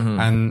face,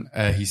 and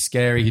he's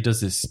scary. He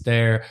does this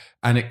stare,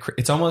 and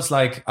it's almost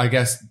like, I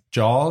guess,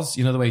 Jaws.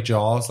 You know the way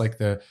Jaws, like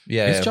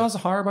is Jaws a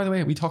horror, by the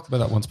way? We talked about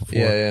that once before.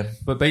 Yeah.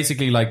 But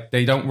basically, like,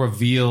 they don't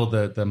reveal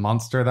the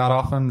monster that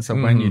often, so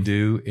when you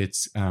do,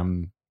 it's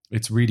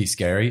really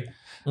scary.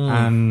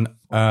 And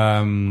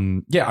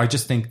I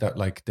just think that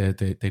like they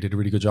did a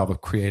really good job of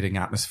creating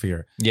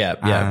atmosphere.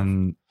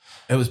 And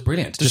it was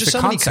brilliant. There's just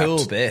so many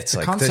cool bits. The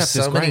like, concept there's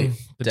so is great. many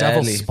The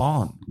deadly. devil's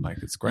spawn, like,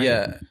 it's great.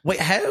 Yeah. Wait,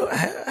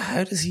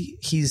 how does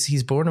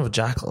he's born of a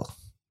jackal?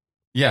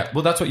 Yeah,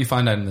 well, that's what you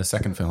find out in the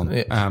second film.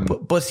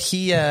 But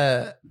he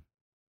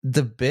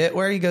the bit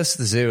where he goes to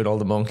the zoo and all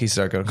the monkeys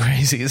start going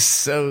crazy is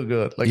so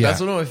good. Like, that's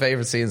one of my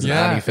favorite scenes in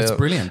any film. It's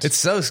brilliant. It's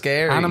so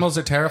scary. Animals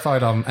are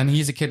terrified of him, and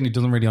he's a kid and he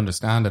doesn't really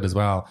understand it as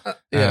well.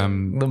 The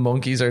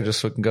monkeys are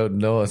just fucking going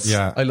nuts.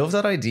 Yeah. I love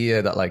that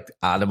idea that like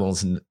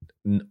animals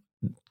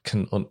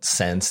can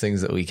sense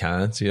things that we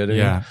can't. You know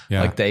what I mean?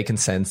 Yeah. Like, they can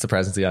sense the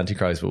presence of the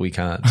Antichrist, but we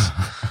can't.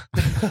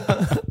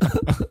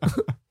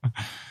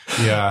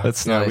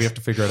 That's nice. We have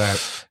to figure it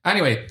out.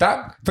 Anyway,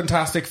 that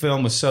fantastic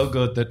film was so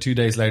good that 2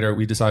 days later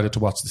we decided to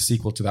watch the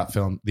sequel to that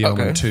film, The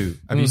Omen 2.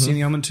 Have you seen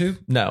The Omen 2?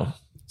 No.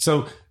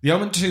 So The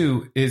Omen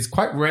 2 is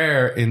quite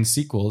rare in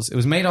sequels. It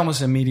was made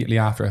almost immediately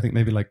after, I think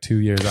maybe like 2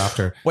 years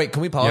after. Wait,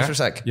 can we pause for a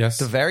sec? Yes.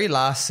 The very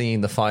last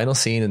scene, the final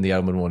scene in The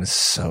Omen 1 is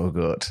so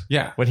good.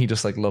 Yeah. When he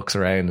just like looks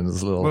around and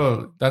his little...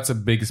 Well, that's a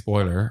big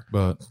spoiler,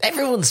 but...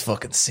 Everyone's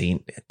fucking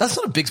seen it. That's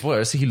not a big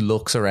spoiler. So he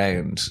looks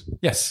around.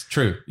 Yes,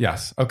 true.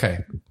 Yes. Okay.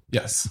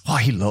 Yes. Oh,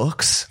 he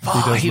looks.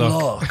 He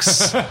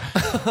looks.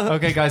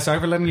 Okay, guys, sorry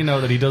for letting you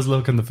know that he does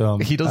look in the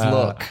film. He does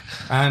look.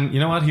 And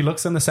you know what? He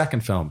looks in the second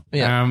film.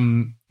 Yeah.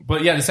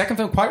 But yeah, the second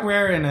film, quite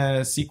rare in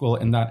a sequel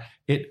in that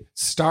it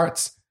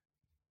starts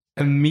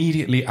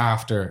immediately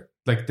after.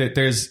 Like,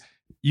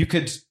 you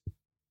could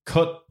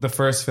cut the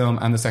first film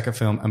and the second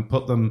film and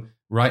put them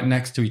right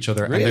next to each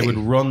other, Really? and they would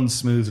run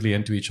smoothly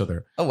into each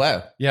other. Oh,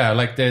 wow. Yeah,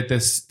 like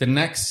the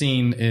next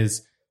scene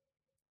is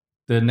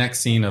the next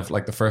scene of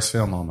like the first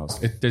film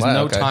almost. There's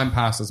no time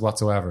passes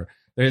whatsoever.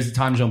 There's a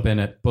time jump in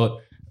it, but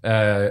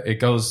it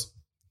goes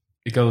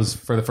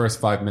for the first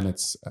 5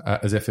 minutes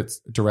as if it's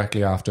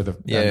directly after the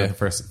end of the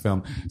first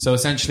film. So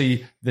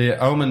essentially, the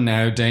Omen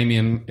now,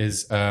 Damien,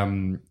 is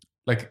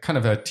like kind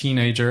of a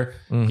teenager.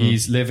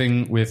 He's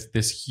living with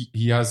this.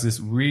 He has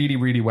this really,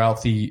 really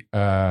wealthy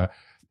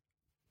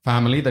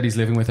family that he's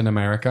living with in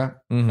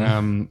America.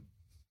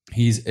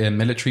 He's a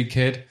military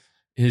kid.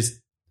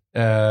 His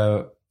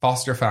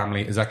foster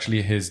family is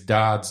actually his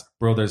dad's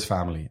brother's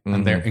family,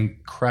 and they're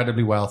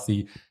incredibly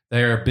wealthy.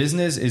 Their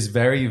business is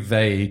very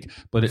vague,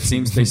 but it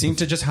seems they seem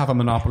to just have a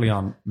monopoly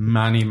on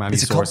many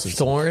sources. Is it called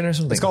Thorn or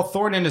something? It's called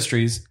Thorn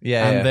Industries,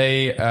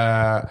 they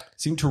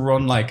seem to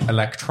run like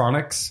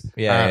electronics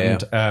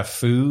and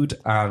food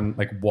and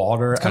like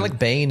water. It's kind of like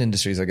Bane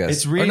Industries, I guess.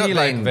 It's really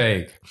like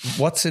vague.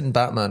 What's in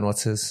Batman?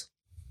 What's his?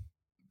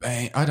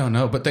 Bane, I don't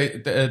know, but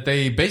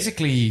they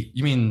basically,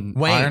 you mean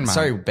Wayne? Iron Man?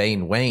 Sorry,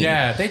 Bane. Wayne.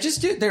 Yeah, they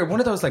just do. They're one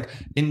of those like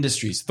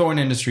industries, Thorn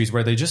Industries,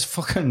 where they just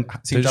fucking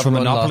seem to just have a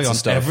run monopoly lots on of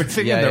stuff.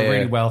 everything, and they're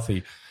really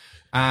wealthy.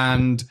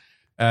 And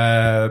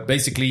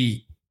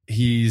basically,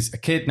 he's a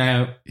kid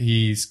now.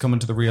 He's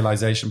coming to the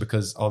realization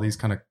because all these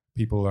kind of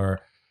people are.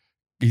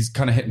 He's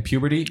kind of hitting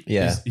puberty.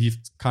 Yeah, he's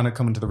kind of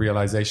coming to the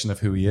realization of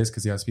who he is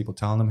because he has people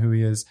telling him who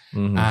he is,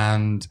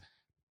 and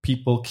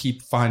people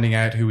keep finding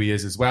out who he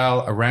is as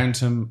well around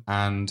him,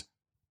 and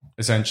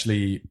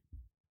essentially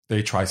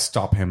they try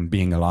stop him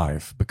being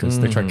alive because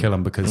they try to kill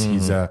him because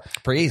he's a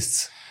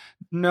priests.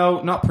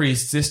 No, not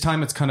priests. This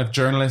time it's kind of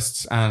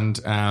journalists and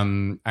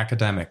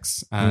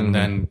academics, and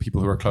then people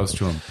who are close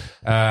to him.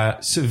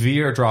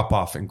 Severe drop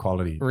off in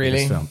quality. Really? In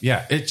this film.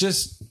 Yeah.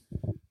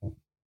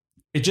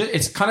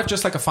 It's kind of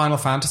just like a Final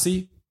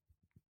Fantasy,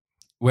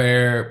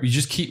 where you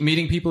just keep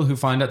meeting people who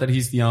find out that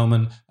he's the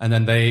Omen, and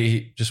then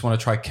they just want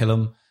to try kill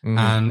him.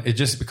 And it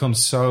just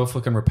becomes so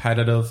fucking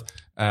repetitive.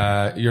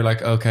 You're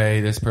like, okay,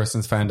 this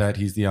person's found out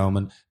he's the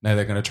Omen. Now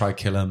they're going to try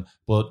kill him.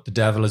 But the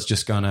devil is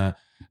just going to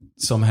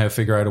somehow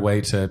figure out a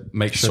way to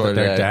make sure that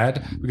they're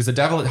dead. Because the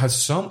devil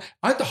has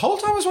the whole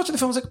time I was watching the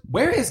film, I was like,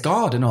 where is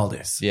God in all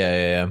this?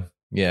 Yeah.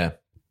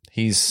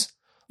 He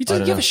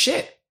doesn't give a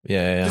shit.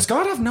 Yeah. Does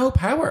God have no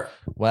power?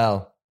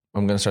 Well,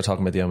 I'm going to start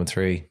talking about the Omen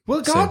 3.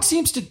 Well, God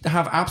seems to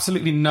have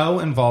absolutely no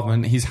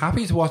involvement. He's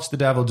happy to watch the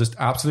devil just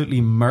absolutely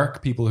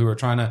murk people who are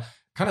trying to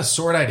kind of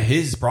sort out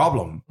his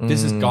problem.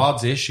 This is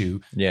God's issue.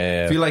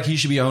 Yeah. I feel like he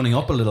should be owning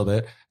up a little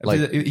bit.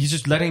 Like, he's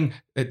just letting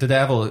the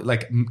devil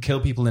like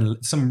kill people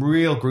in some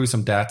real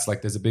gruesome deaths.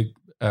 Like there's a big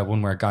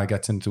one where a guy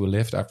gets into a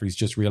lift after he's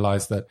just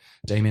realized that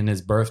Damien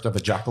is birthed of a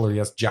jackal, or he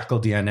has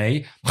jackal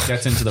DNA,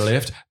 gets into the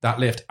lift. That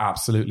lift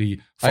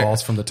absolutely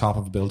falls from the top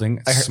of a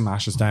building,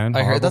 smashes down. I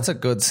Horrible. heard that's a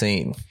good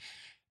scene.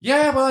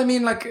 Yeah, well, I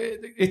mean, like,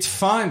 it's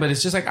fine, but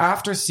it's just like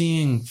after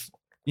seeing,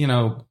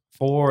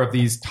 4 of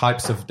these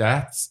types of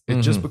deaths,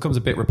 it just becomes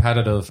a bit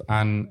repetitive,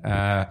 and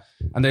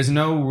there's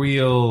no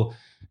real,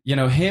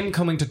 him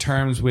coming to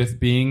terms with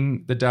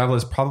being the devil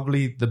is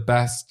probably the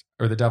best,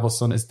 or the devil's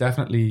son is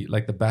definitely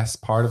like the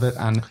best part of it,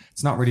 and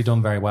it's not really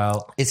done very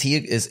well. Is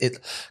it?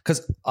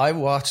 Because I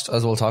watched,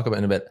 as we'll talk about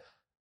in a bit,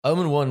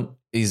 Omen 1,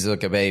 he's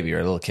like a baby or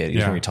a little kid. He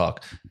doesn't really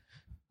talk.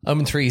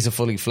 Omen 3, he's a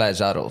fully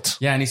fledged adult.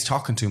 Yeah, and he's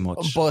talking too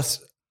much. But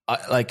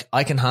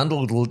I can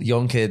handle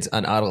young kids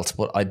and adults,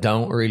 but I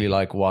don't really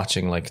like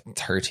watching like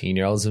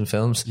 13-year-olds in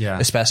films. Yeah.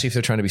 Especially if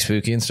they're trying to be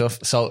spooky and stuff.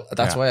 So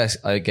that's why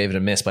I gave it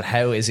a miss. But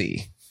how is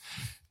he?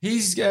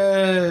 He's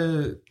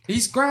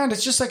grand.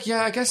 It's just like,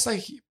 I guess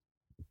like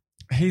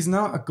he's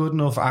not a good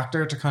enough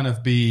actor to kind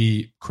of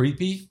be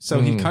creepy. So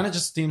he kind of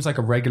just seems like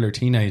a regular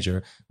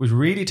teenager, which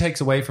really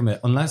takes away from it,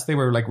 unless they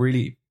were like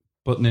really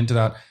putting into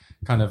that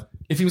kind of,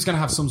 if he was going to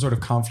have some sort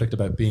of conflict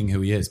about being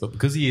who he is. But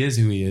because he is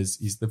who he is,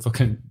 he's the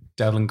fucking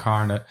devil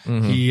incarnate.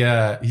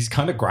 He's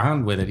kind of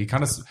grand with it. He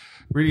kind of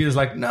really is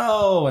like,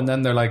 no. And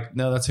then they're like,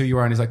 no, that's who you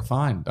are. And he's like,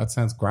 fine, that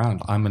sounds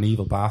grand. I'm an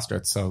evil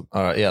bastard. So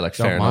like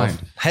fair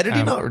enough. How did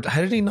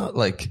he not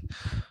like,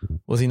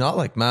 was he not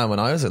like, man, when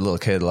I was a little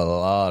kid, a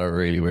lot of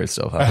really weird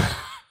stuff happened.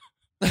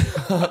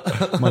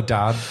 My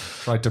dad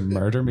tried to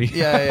murder me.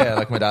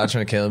 Like my dad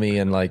trying to kill me,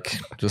 and like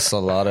just a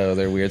lot of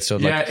other weird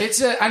stuff. Yeah, like,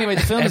 it's anyway.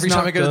 The film every is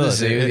time not I go good. to the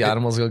zoo, the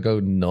animals will go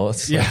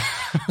nuts. Yeah.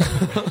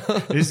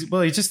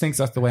 Well, he just thinks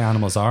that's the way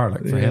animals are.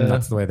 Like for him,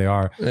 that's the way they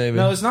are. Maybe.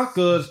 No, it's not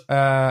good,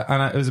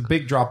 and it was a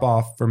big drop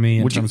off for me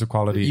in terms of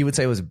quality. You would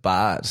say it was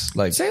bad.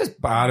 Like, I'd say it was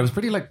bad. It was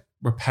pretty like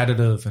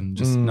repetitive and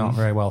just not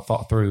very well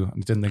thought through.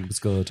 And I didn't think it was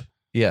good.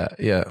 Yeah.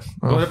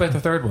 What about the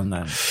third one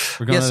then?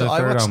 We're going to the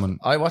third Omen.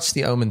 I watched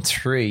the Omen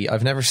 3.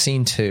 I've never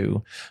seen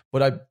 2,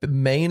 but I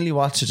mainly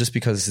watched it just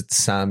because it's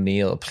Sam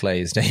Neill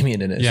plays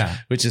Damien in it,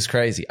 which is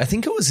crazy. I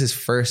think it was his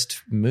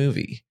first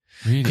movie.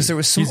 Really? Because there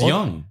was some... He's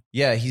young.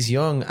 Yeah, he's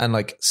young, and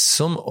like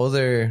some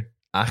other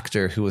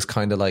actor who was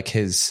kind of like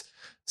his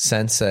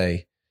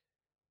sensei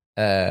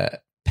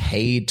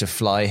paid to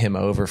fly him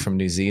over from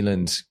New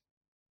Zealand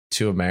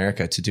to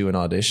America to do an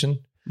audition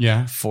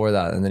for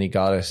that, and then he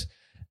got it.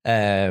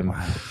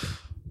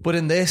 But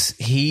in this,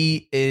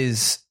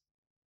 it's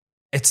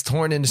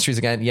Torn Industries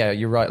again. Yeah,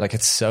 you're right. Like,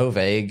 it's so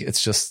vague.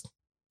 It's just,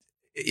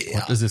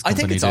 what does this I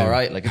think it's do? all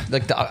right. Like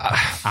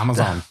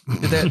Amazon.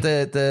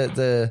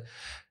 The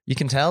you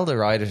can tell the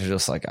writers are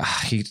just like,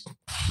 it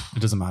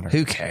doesn't matter.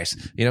 Who cares?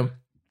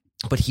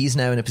 But he's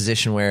now in a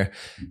position where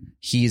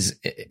he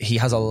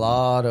has a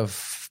lot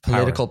of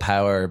political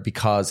power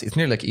because it's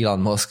nearly like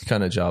Elon Musk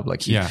kind of job.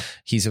 Like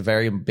he's a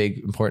very big,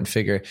 important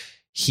figure.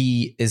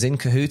 He is in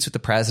cahoots with the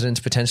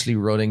president, potentially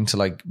running to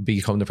like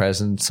become the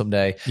president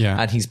someday. Yeah.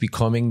 And he's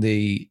becoming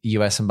the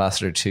US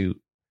ambassador to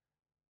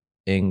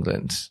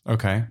England.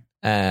 Okay.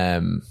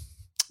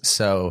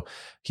 So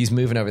he's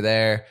moving over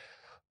there.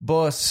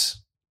 But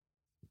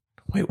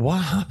wait, what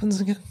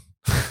happens again?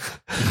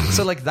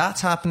 So like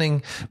that's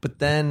happening. But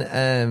then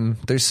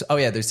there's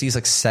these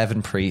like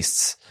 7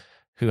 priests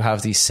who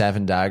have these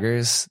 7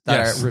 daggers that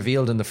are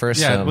revealed in the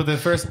first film. Yeah, but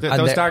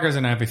those daggers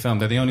in every film,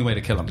 they're the only way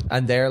to kill them.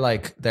 And they're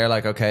like,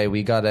 okay,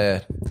 we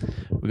gotta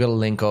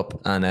link up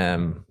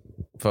and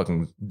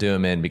fucking do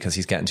him in because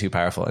he's getting too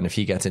powerful. And if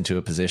he gets into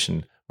a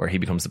position where he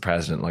becomes the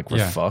president, like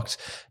we're fucked.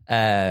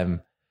 And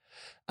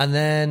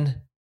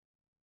then,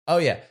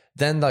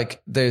 then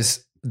like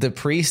there's the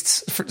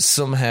priests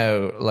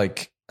somehow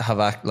like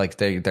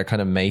they're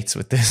kind of mates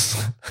with this.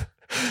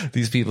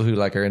 These people who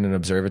like are in an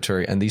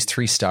observatory, and these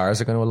 3 stars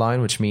are going to align,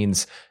 which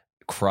means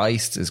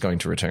Christ is going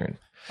to return.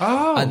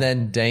 Oh. And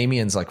then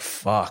Damien's like,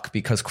 fuck,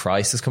 because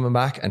Christ is coming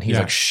back. And he's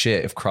like,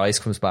 shit, if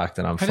Christ comes back,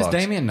 then I'm fucked. How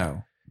does Damien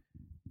know?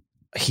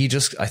 I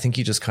think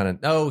he just kind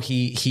of,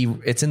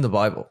 it's in the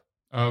Bible.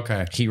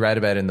 Okay. He read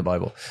about it in the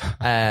Bible.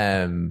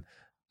 And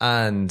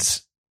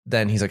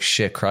then he's like,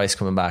 shit, Christ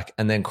coming back.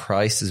 And then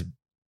Christ is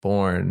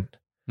born.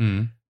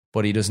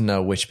 But he doesn't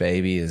know which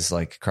baby is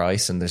like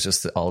Christ, and there's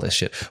just all this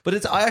shit.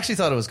 But I actually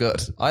thought it was good.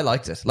 I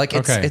liked it. Like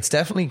it's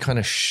definitely kind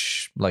of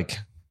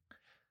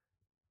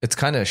it's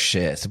kind of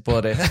shit.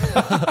 But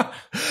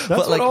that's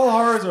what all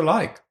horrors are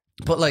like.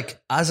 But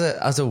like as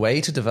a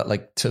way to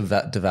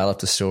develop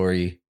the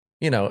story,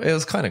 it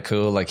was kind of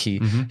cool. Like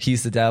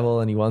he's the devil,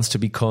 and he wants to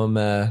become.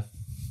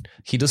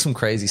 He does some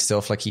crazy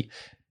stuff. Like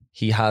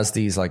he has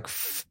these like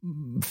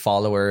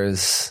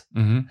followers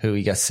who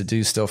he gets to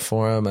do stuff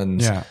for him,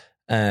 and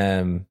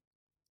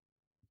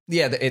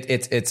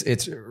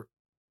it's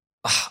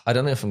I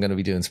don't know if I'm going to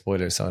be doing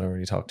spoilers, so I don't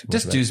really talk too much.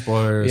 Just do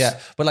spoilers. Yeah,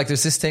 but like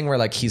there's this thing where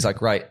like he's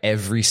like, right,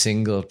 every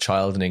single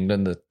child in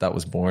England that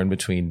was born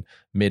between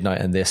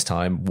midnight and this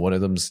time, one of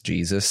them's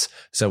Jesus,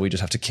 so we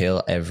just have to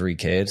kill every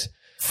kid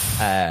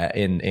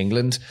in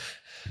England.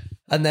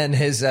 And then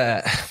his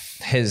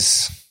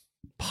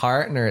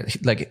partner,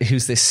 like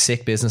who's this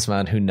sick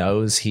businessman who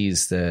knows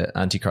he's the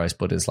Antichrist,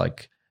 but is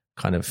like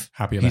kind of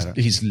Happy about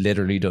it. He's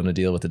literally done a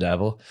deal with the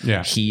devil.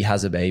 Yeah. He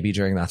has a baby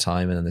during that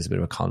time, and then there's a bit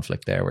of a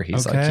conflict there where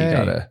he's like,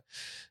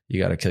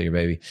 you gotta kill your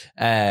baby.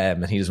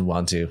 And he doesn't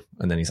want to.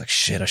 And then he's like,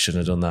 shit, I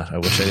shouldn't have done that. I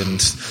wish I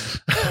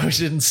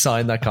didn't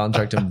sign that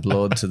contract in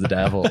blood to the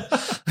devil.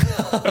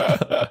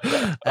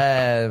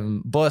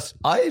 But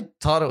I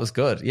thought it was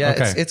good. Yeah,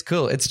 Okay. it's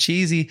cool. It's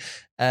cheesy.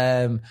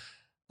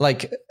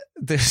 Like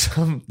there's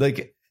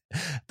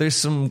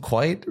some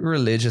quite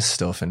religious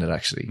stuff in it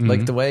actually.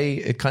 Like the way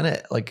it kind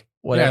of like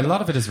whatever, a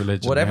lot of it is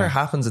religion. whatever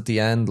happens at the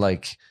end,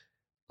 like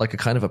a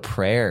kind of a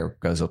prayer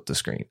goes up the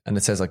screen and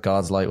it says like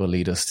God's light will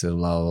lead us to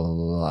blah blah blah,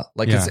 blah.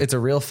 Like it's a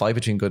real fight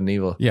between good and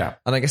evil. Yeah.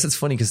 And I guess it's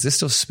funny because this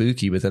stuff's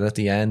spooky, but then at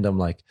the end I'm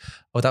like,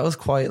 oh, that was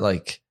quite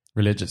like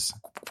religious,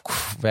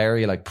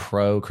 very like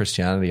pro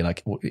Christianity,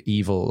 like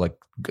evil, like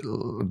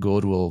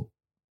good will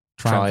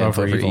triumph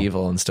over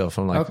evil and stuff.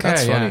 I'm like,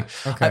 that's funny.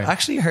 Yeah. Okay. I've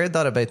actually heard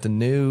that about the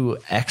new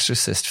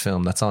Exorcist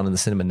film that's on in the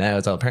cinema now.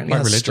 It's apparently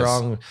has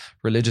strong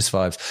religious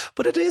vibes,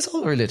 but it is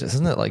all religious,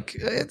 isn't it? Like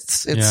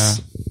it's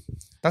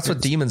that's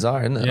what demons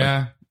are, isn't it?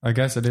 Yeah, like, I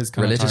guess it is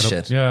kind religious of tied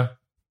up. shit. Yeah.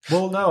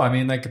 Well, no, I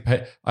mean, like,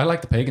 I like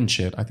the pagan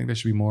shit. I think there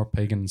should be more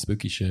pagan and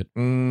spooky shit.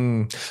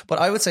 But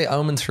I would say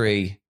Omen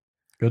 3,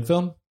 good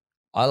film.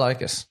 I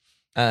like it.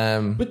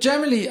 But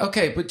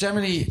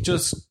generally,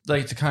 just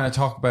like to kind of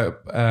talk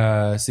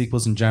about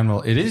sequels in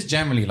general, it is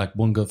generally like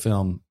one good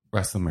film,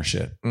 rest of them are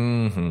shit.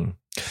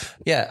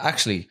 Yeah,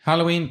 actually,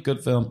 Halloween,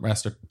 good film,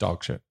 rest are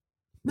dog shit.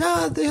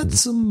 nah, they had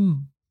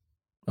some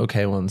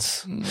okay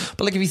ones.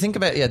 But like if you think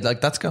about it,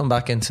 like that's going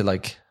back into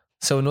like,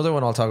 so another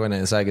one I'll talk about in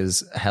a sec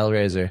is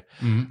Hellraiser.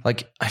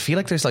 Like I feel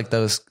like there's like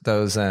those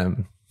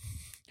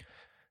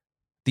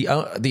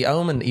the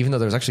Omen, even though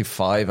there's actually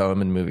 5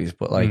 Omen movies,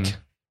 but like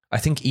I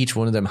think each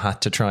one of them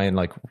had to try and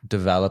like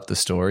develop the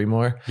story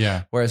more.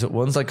 Yeah. Whereas it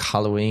ones like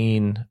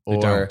Halloween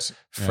or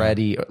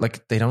Freddy,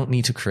 like they don't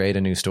need to create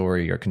a new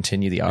story or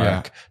continue the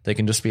arc. Yeah. They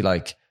can just be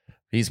like,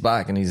 he's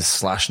back and he's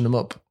slashing them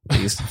up.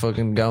 He's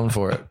fucking going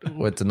for it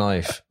with the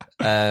knife.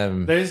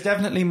 There's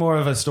definitely more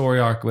of a story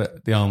arc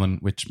with the Omen,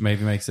 which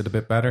maybe makes it a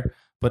bit better.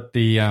 But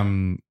the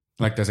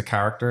like there's a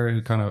character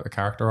who kind of a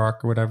character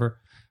arc or whatever.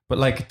 But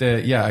like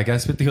I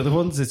guess with the other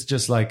ones, it's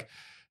just like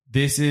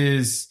this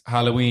is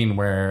Halloween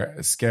where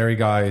a scary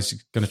guy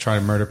is going to try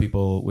to murder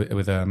people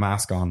with a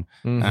mask on,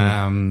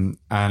 and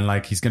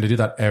like he's going to do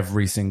that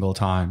every single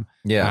time.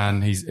 Yeah,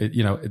 and he's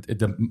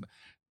the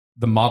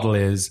model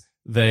is.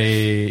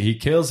 He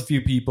kills a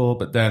few people,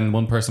 but then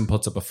one person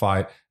puts up a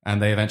fight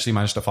and they eventually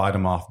manage to fight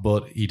him off,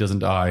 but he doesn't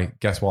die.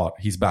 Guess what?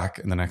 He's back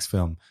in the next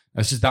film.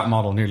 It's just that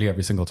model nearly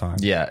every single time.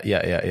 Yeah.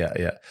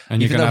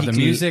 And you're going to have the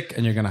music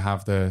and you're going to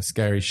have the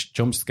scary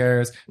jump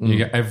scares.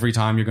 Every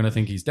time you're going to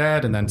think he's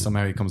dead and then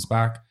somehow he comes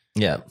back.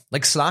 Yeah.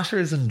 Like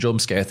slashers and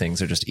jump scare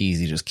things are just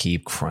easy. Just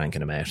keep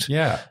cranking them out.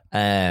 Yeah.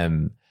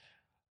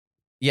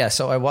 Yeah.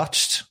 So I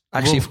watched...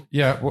 Actually,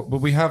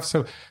 but we have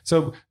so.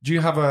 Do you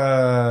have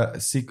a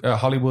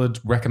Hollywood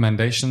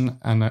recommendation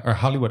and a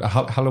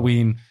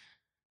Halloween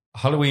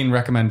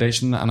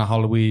recommendation and a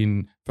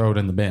Halloween throw it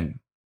in the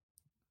bin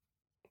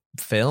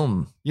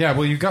film? Yeah,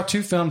 well, you've got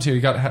 2 films here.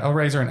 You got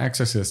Hellraiser and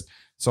Exorcist.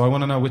 So I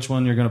want to know which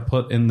one you're going to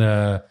put in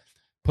the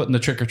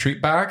trick or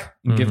treat bag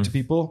and give to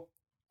people,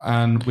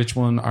 and which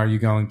one are you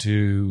going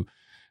to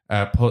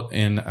put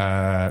in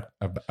a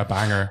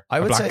banger,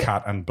 a black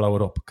cat, and blow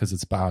it up because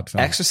it's a bad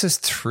film.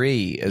 Exorcist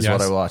 3 is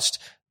what I watched.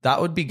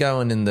 That would be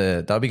going in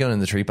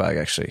the treat bag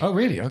actually. Oh,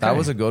 really? Okay. That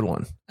was a good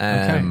one.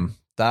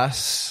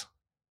 That's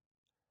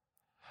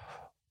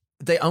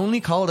they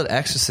only called it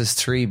Exorcist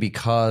 3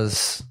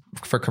 because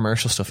for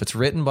commercial stuff. It's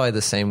written by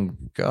the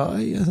same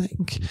guy, I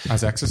think,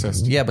 as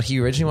Exorcist. Yeah, but he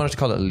originally wanted to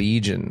call it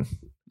Legion.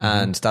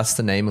 And that's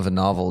the name of a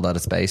novel that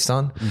it's based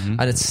on.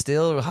 And it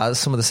still has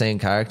some of the same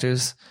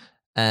characters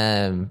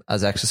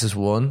as Exorcist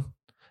 1,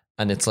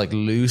 and it's like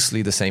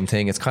loosely the same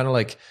thing. It's kind of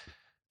like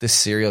this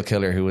serial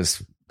killer who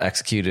was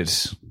executed.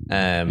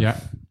 It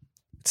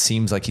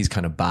seems like he's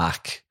kind of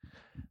back,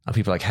 and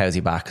people are like, how's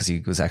he back? Because he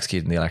was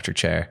executed in the electric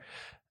chair,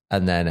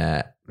 and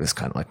then it's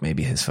kind of like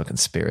maybe his fucking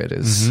spirit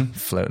is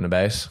floating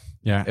about.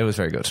 Yeah, it was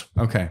very good.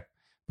 Okay,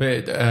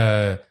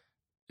 but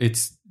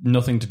it's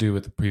nothing to do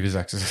with the previous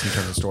Exorcist in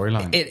terms of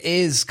storyline. It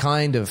is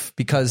kind of,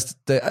 because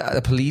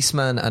a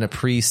policeman and a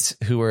priest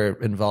who were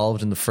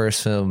involved in the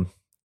first film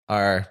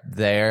are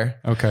there.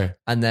 Okay.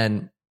 And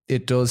then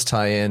it does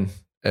tie in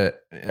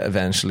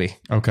eventually.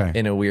 Okay.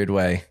 In a weird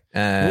way.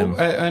 And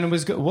it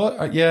was good.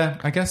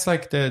 I guess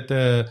like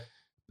the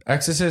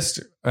Exorcist,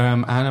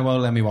 Anna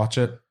won't let me watch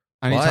it.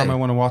 Anytime I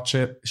want to watch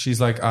it, she's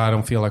like, I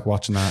don't feel like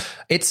watching that.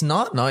 It's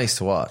not nice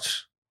to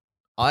watch.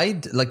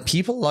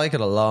 People like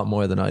it a lot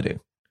more than I do.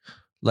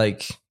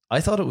 Like,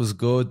 I thought it was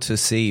good to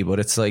see, but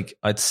it's like,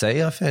 I'd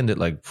say I found it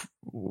like,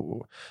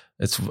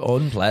 it's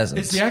unpleasant.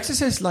 It's The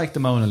Exorcist like the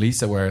Mona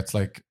Lisa, where it's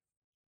like,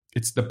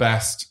 it's the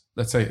best,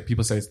 let's say,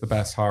 people say it's the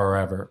best horror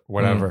ever,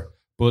 whatever.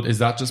 But is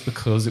that just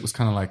because it was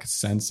kind of like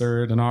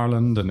censored in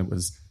Ireland and it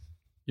was,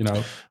 You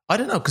know, I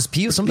don't know,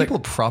 because some people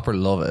proper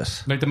love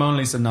it. like the Mona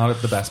Lisa,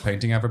 not the best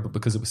painting ever, but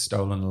because it was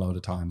stolen a load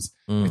of times,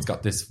 it's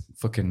got this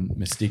fucking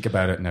mystique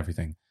about it and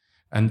everything.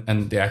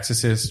 And The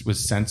Exorcist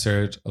was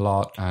censored a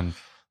lot, and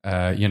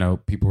you know,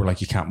 people were like,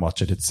 you can't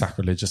watch it, it's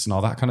sacrilegious and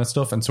all that kind of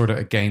stuff, and sort of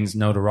it gains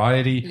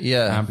notoriety.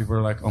 Yeah, and people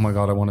are like, oh my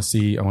god, I want to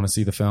see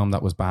the film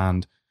that was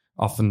banned.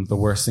 Often the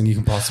worst thing you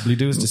can possibly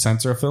do is to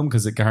censor a film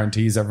because it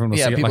guarantees everyone will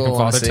see it like a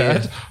Father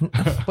Ted.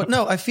 But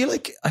no, I feel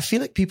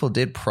like people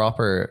did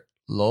proper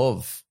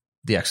love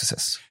The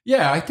Exorcist.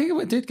 Yeah, I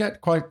think it did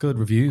get quite good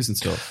reviews and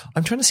stuff.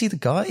 I'm trying to see the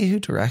guy who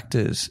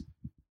directed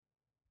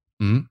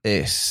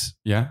it.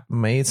 Yeah,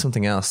 made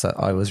something else that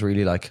I was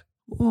really like,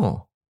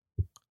 oh.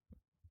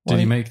 Did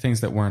he make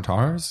things that weren't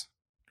horrors?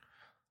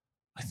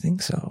 I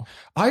think so.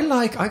 I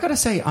gotta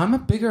say, I'm a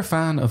bigger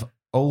fan of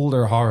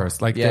older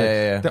horrors. Like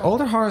the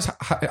older horrors,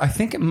 I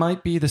think it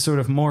might be the sort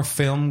of more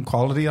film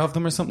quality of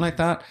them or something like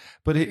that,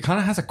 but it kind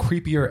of has a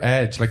creepier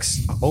edge. Like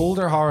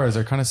older horrors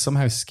are kind of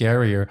somehow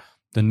scarier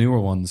than newer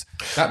ones.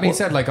 That being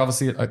said, like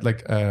obviously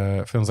like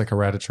films like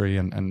Hereditary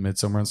and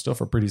Midsommar and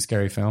stuff are pretty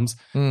scary films,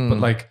 but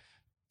like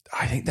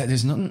I think that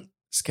there's nothing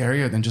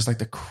scarier than just like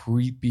the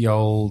creepy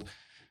old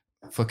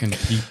fucking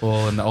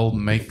people and the old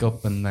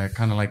makeup and the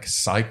kind of like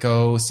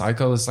Psycho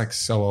is like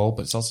so old,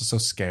 but it's also so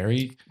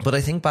scary. But I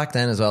think back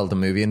then as well, the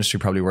movie industry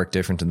probably worked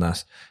different in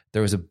that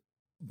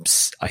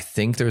I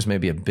think there was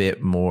maybe a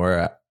bit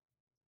more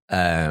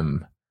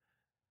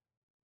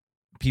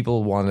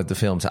people wanted the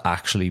film to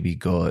actually be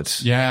good.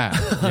 Yeah,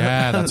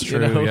 that's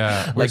true. You know?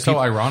 Yeah, we're like so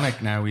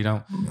ironic now. We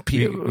don't.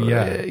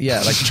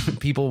 Like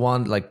people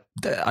want, like,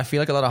 I feel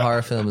like a lot of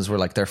horror films were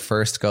like their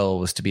first goal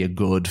was to be a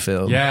good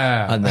film.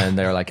 Yeah, and then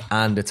they're like,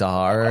 and it's a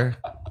horror.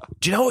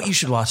 Do you know what you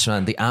should watch,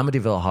 man? The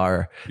Amityville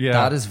Horror. Yeah,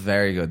 that is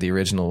very good. The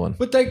original one.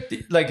 But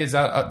like is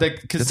that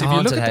because if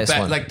you look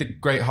at like the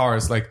great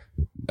horrors, like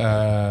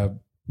The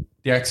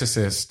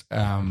Exorcist,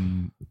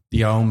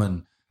 The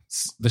Omen,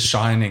 The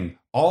Shining,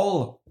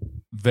 all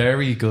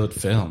very good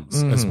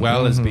films, as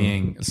well as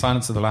being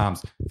Silence of the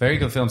Lambs, very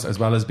good films as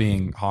well as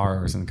being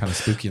horrors and kind of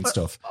spooky and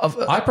stuff.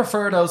 I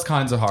prefer those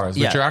kinds of horrors,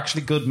 which are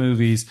actually good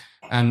movies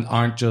and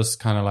aren't just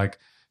kind of like,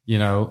 you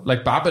know,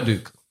 like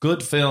Babadook,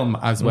 good film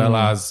as well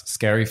as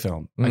scary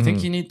film. I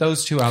think you need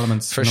those two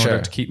elements in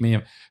order to keep me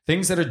in.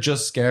 Things that are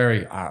just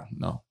scary,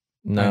 no,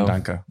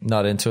 danke.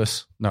 Not into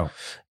it. No,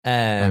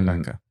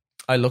 danke.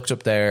 I looked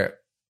up there.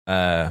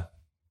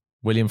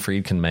 William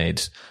Friedkin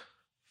made.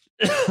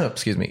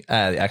 Excuse me,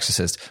 The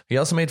Exorcist. He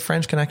also made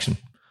French Connection.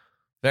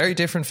 Very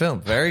different film.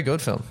 Very good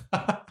film.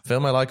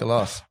 Film I like a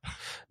lot.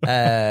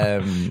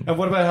 And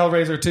what about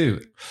Hellraiser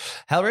 2?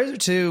 Hellraiser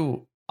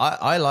 2,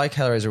 I like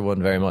Hellraiser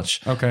 1 very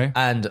much. Okay.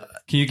 And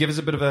can you give us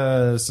a bit of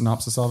a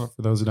synopsis of it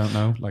for those who don't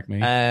know, like me?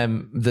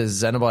 The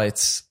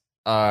Xenobites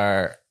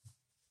are...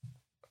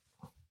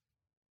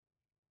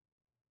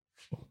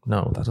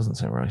 No, that doesn't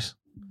sound right.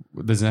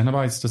 The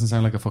Xenobites doesn't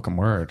sound like a fucking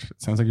word.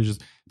 It sounds like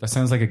that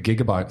sounds like a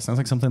gigabyte. It sounds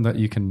like something that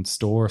you can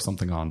store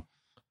something on.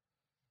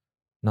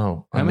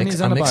 No. How many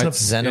Xenobites? I'm mixing up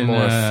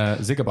Xenomorph.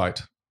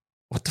 Zigabyte.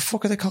 What the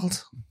fuck are they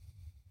called?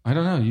 I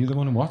don't know. You're the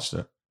one who watched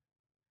it.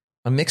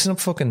 I'm mixing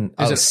up fucking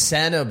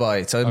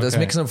Cenobites. I was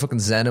mixing up fucking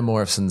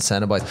Xenomorphs and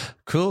Cenobites.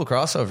 Cool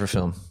crossover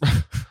film.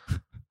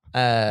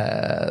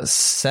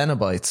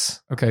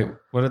 Cenobites. Okay,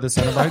 what are the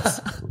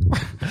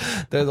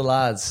Cenobites? They're the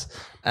lads.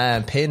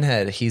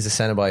 Pinhead, he's a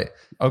Cenobite.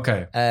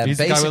 Okay, he's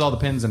the guy with all the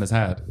pins in his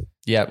head.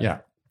 Yeah.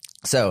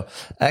 So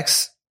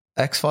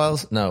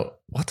X-Files. No,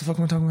 what the fuck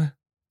am I talking about?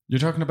 You're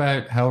talking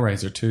about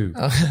Hellraiser 2.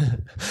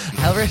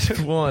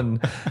 Hellraiser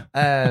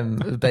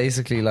 1.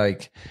 Basically,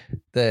 like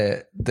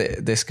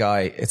this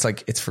guy. It's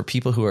like it's for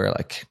people who are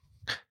like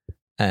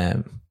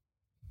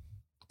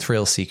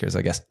thrill seekers,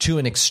 I guess, to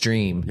an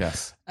extreme.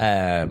 Yes.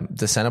 The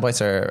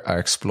Cenobites are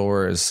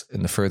explorers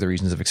in the further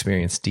regions of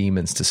experience,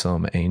 demons to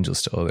some,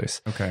 angels to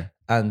others. Okay.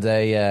 And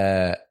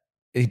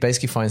he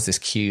basically finds this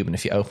cube, and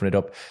if you open it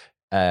up,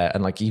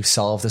 and like you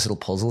solve this little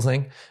puzzle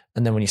thing,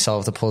 and then when you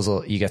solve the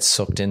puzzle, you get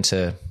sucked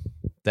into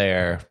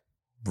their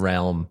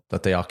realm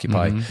that they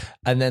occupy,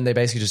 and then they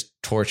basically just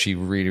torture you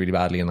really, really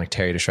badly and like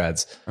tear you to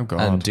shreds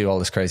and do all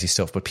this crazy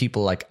stuff. But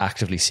people like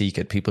actively seek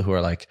it. People who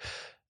are like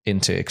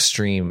into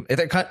extreme.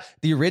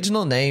 The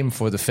original name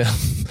for the film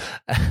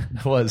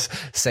was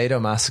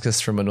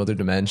Sadomasochist from Another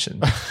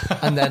Dimension,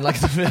 and then like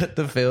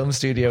the film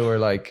studio were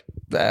like,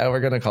 we're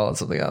going to call it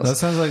something else. That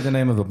sounds like the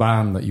name of a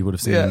band that you would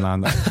have seen in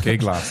that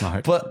gig last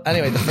night. But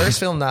anyway, the first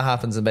film that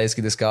happens, and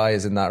basically this guy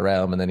is in that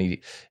realm, and then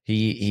he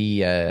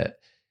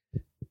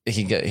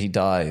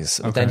dies.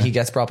 Okay. Then he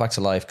gets brought back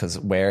to life because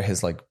where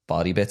his like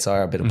body bits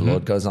are, a bit of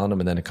blood goes on him,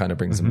 and then it kind of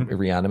brings him, it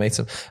reanimates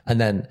him.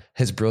 And then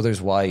his brother's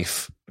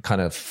wife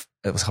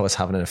was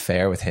having an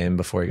affair with him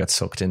before he got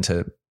sucked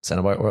into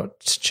Cenobite world.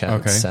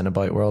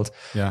 Cenobite world.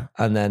 Yeah.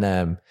 And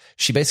then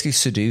she basically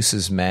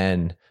seduces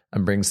men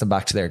and brings them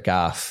back to their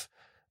gaff,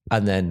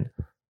 and then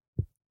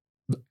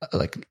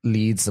like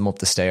leads them up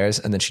the stairs,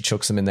 and then she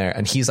chucks them in there,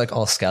 and he's like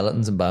all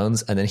skeletons and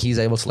bones, and then he's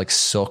able to like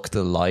suck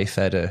the life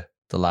out of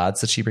the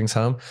lads that she brings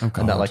home, Oh,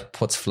 and that God. like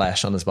puts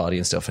flesh on his body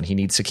and stuff, and he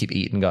needs to keep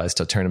eating guys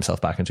to turn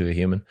himself back into a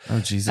human. Oh,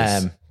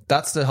 Jesus.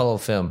 That's the whole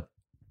film.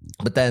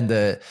 But then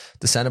the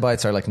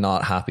Cenobites are like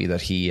not happy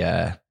that he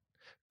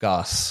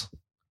got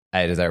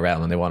out of their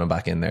realm, and they want him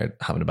back in there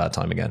having a bad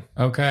time again.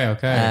 Okay.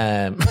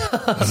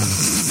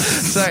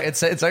 Sorry,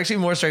 it's actually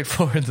more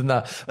straightforward than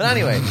that. But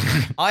anyway,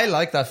 I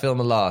like that film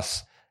a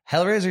lot.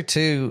 Hellraiser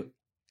 2,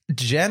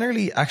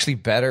 generally actually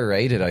better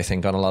rated, I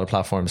think, on a lot of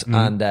platforms,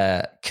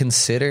 and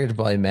considered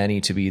by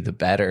many to be the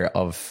better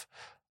of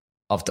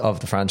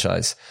the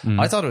franchise.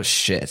 I thought it was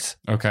shit.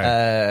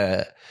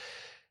 Okay.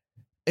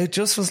 It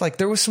just was like,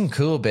 there was some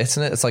cool bits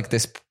in it. It's like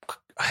this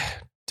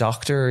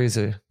doctor is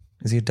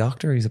he a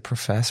doctor? He's a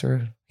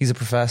professor. He's a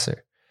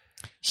professor.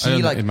 I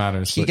don't think it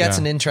matters, He but gets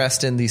yeah. an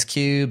interest in these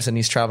cubes, and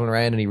he's traveling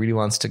around, and he really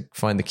wants to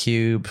find the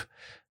cube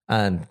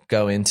and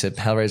go into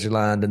Hellraiser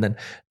land. And then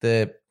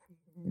the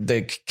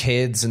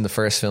kids in the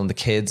first film, the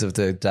kids of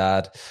the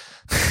dad,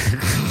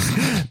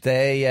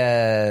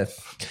 they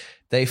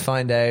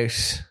find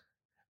out,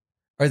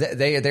 or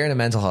they're in a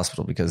mental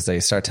hospital because they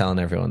start telling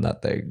everyone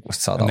that they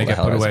saw all And they the get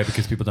put Hellraiser. away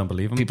because people don't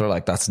believe them. People are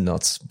like, that's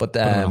nuts. But Put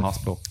them in a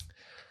hospital.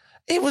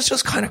 it was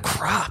just kind of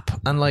crap,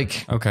 and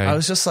like, Okay. I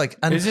was just like,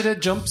 and Is it a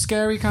jump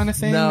scary kind of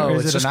thing? no, or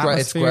is it's it just an it's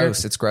atmosphere?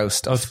 gross. It's gross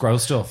stuff. Oh, it's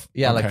gross stuff.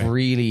 Yeah, Okay. like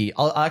really.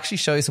 I'll actually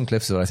show you some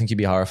clips of it. I think you'd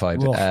be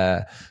horrified Woof.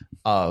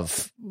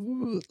 of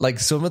like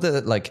some of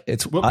the like.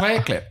 It's We'll play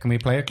a clip. Can we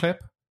play a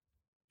clip?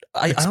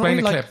 I don't Explain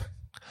really a like, clip.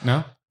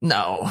 No?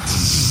 No,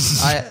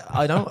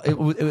 I don't.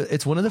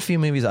 It's one of the few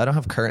movies I don't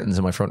have curtains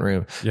in my front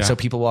room, Yeah. so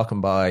people walking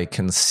by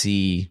can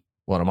see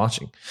what I'm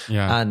watching.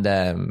 Yeah.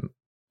 And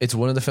it's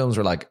one of the films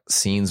where like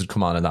scenes would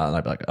come on and that, and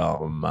I'd be like,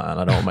 oh man,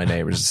 I don't want my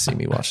neighbors to see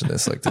me watching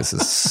this. Like, this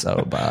is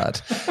so bad.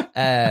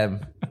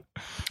 But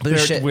They're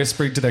shit.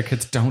 whispering to their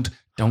kids, don't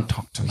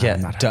talk to them.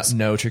 in that house.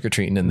 No trick or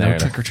treating in No there.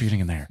 trick or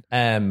treating in there.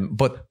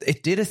 But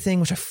it did a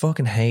thing which I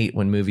fucking hate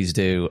when movies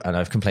do, and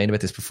I've complained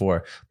about this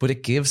before, but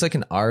it gives like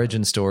an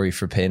origin story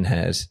for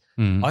Pinhead.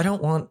 I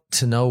don't want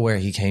to know where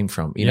he came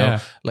from, you know? Yeah.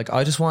 Like,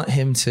 I just want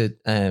him to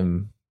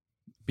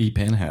Be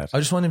Pinhead. I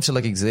just want him to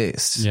like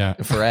exist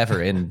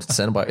forever in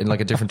Cenobite, in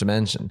like a different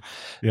dimension.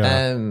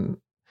 Yeah.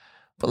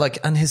 But like,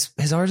 and his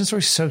origin story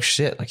is so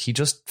shit. Like, he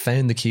just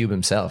found the cube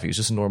himself. He was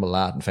just a normal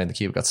lad and found the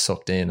cube, got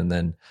sucked in, and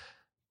then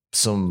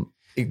some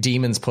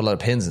demons pull out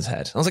pins in his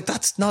head. I was like,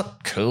 that's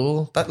not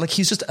cool. That like,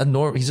 he's just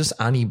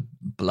any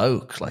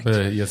bloke. Like,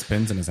 But he has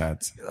pins in his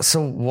head.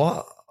 so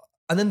what?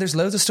 And then there's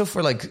loads of stuff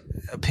where like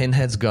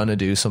Pinhead's gonna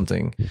do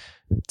something.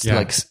 It's Yeah.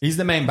 like, He's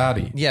the main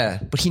baddie. yeah,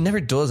 but he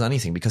never does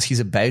anything because he's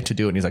about to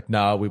do it. And he's like,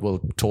 no, we will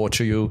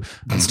torture you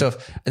and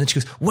stuff. And then she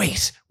goes,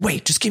 wait,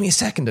 just give me a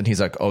second. And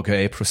he's like,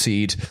 okay,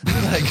 proceed.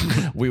 Like,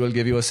 we will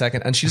give you a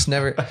second. And he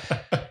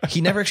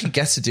never actually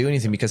gets to do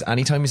anything because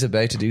anytime he's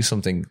about to do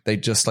something, they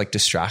just like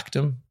distract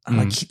him. And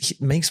like, he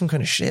makes some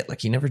kind of shit. Like,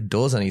 he never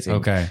does anything.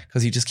 Okay.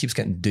 Because he just keeps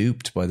getting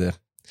duped by the...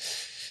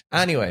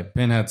 Anyway,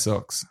 Pinhead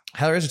sucks.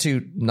 Hellraiser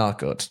 2, not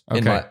good.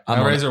 Okay.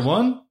 Hellraiser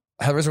 1?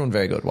 Hellraiser 1,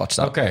 very good. Watch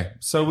that. Okay.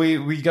 So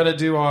we got to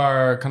do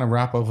our kind of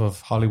wrap up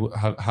of Hollywood,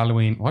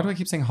 Halloween. Why do I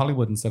keep saying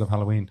Hollywood instead of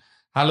Halloween?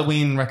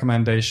 Halloween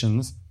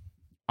recommendations.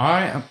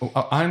 I'm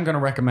going to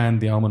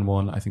recommend The Omen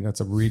 1. I think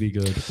that's a really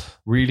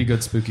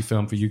good spooky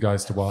film for you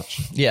guys to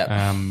watch.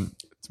 Yeah.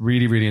 It's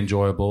really, really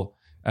enjoyable.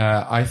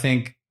 I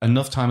think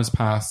enough time has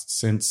passed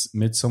since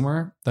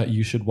Midsommar that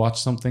you should watch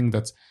something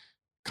that's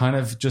kind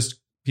of just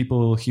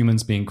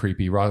humans being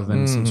creepy rather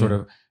than some sort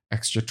of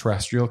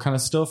extraterrestrial kind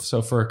of stuff.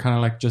 So for kind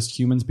of like just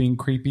humans being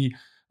creepy,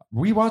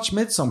 rewatch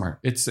Midsommar.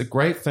 It's a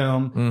great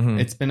film.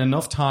 It's been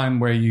enough time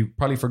where you've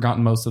probably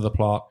forgotten most of the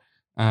plot.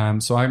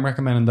 So I'm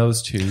recommending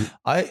those two.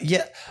 Do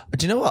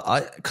you know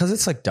what? Because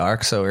it's like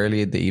dark so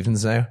early in the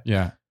evenings now.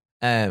 Yeah.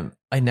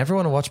 I never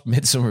want to watch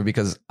Midsommar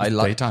because I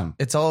like daytime.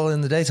 It's all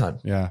in the daytime.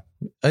 Yeah.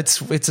 It's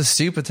a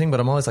stupid thing,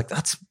 but I'm always like,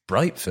 that's a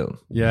bright film.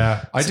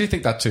 Yeah. I do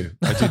think that too.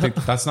 I do think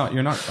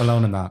you're not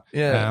alone in that.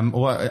 Yeah.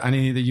 What,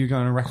 any that you're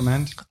going to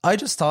recommend? I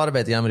just thought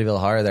about the Amityville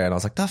Horror there, and I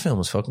was like, that film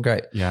was fucking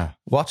great. Yeah.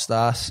 Watch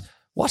that.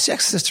 Watch The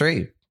Exorcist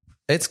 3.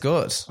 It's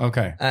good.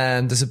 Okay.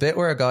 And there's a bit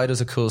where a guy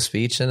does a cool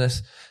speech in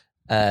it.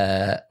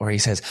 Where he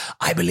says,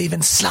 I believe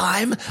in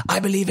slime, I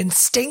believe in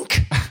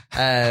stink,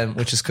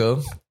 which is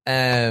cool.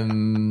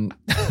 There's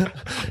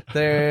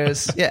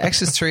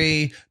Exorcist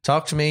 3,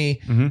 Talk to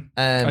Me.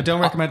 I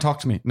don't recommend Talk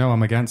to Me. No,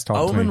 I'm against Talk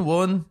to Me. Omen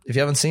 1, if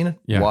you haven't seen it,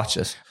 watch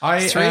it.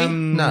 3,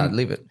 no,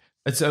 leave it.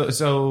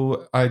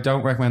 So I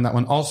don't recommend that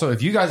one. Also,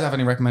 if you guys have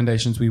any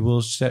recommendations, we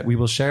will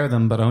share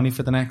them, but only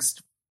for the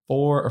next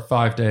 4 or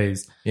 5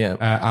 days. Yeah.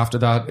 After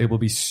that, it will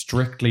be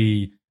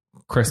strictly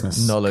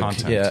Christmas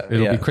content.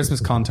 It'll be Christmas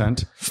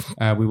content.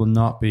 We will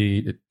not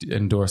be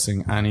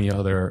endorsing any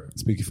other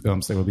spooky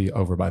films. They will be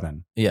over by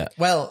then. Yeah.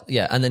 Well,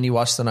 yeah. And then you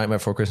watch The Nightmare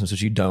Before Christmas,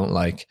 which you don't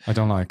like. I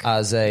don't like.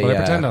 But I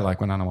pretend I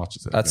like when Anna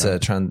watches it. That's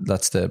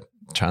that's the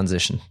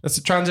transition. It's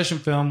a transition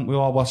film. We'll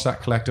all watch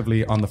that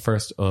collectively on the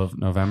 1st of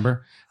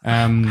November.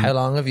 How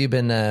long have you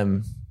been?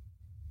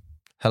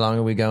 How long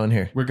are we going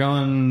here? We're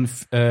going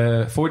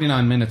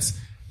 49 minutes.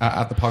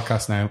 at the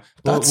podcast now.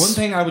 But one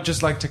thing I would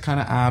just like to kind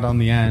of add on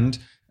the end,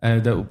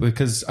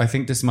 because I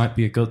think this might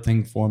be a good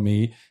thing for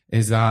me,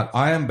 is that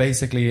I am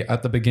basically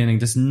at the beginning.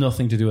 This is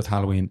nothing to do with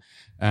Halloween.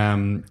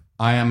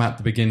 I am at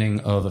the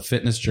beginning of a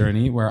fitness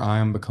journey where I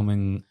am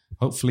becoming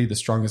hopefully the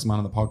strongest man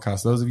on the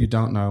podcast. Those of you who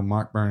don't know,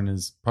 Mark Byrne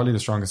is probably the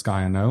strongest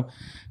guy I know.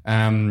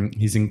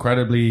 He's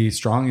incredibly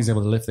strong. He's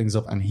able to lift things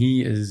up, and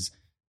he is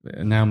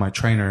now my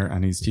trainer,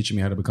 and he's teaching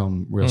me how to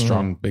become real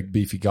strong, big,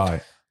 beefy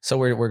guy. So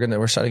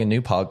we're starting a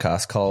new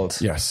podcast called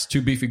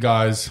 2 beefy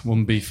guys,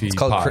 1 beefy It's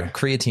called pie.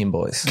 Creatine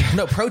Boys.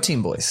 No,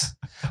 Protein Boys.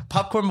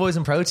 Popcorn Boys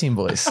and Protein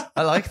Boys.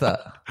 I like that.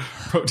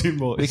 Protein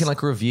boys. We can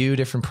like review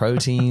different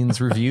proteins,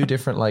 review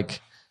different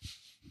like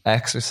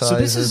exercises. So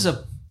this is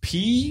a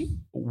pea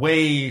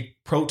whey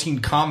protein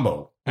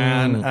combo.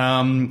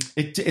 And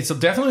it's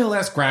definitely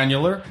less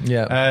granular.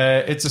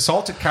 Yeah. It's a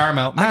salted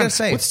caramel. Man, I gotta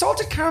say, with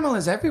salted caramel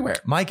is everywhere.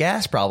 my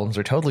gas problems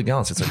are totally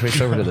gone since I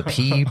switched over to the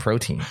pea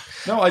protein.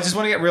 No, I just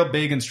want to get real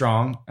big and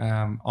strong.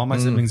 All my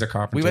siblings are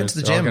carpenters. We went to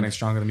the They're all gym. getting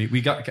stronger than me.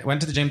 We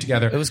went to the gym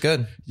together. It was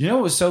good. You know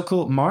what was so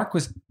cool? Mark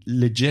was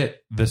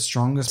legit the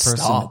strongest person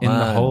Stop, in the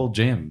man. whole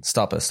gym.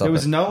 Stop it. There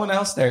was no one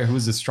else there who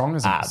was as strong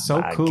as him.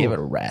 So cool. Give it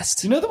a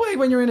rest. You know the way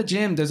when you're in a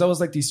gym, there's always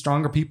like these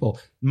stronger people.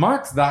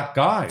 Mark's that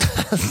guy.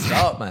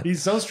 Stop, man.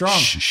 He's so strong.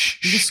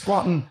 He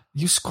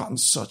was squatting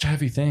such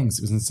heavy things.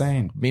 It was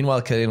insane.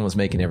 Meanwhile, Killian was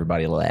making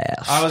everybody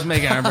laugh. I was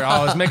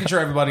making sure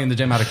everybody in the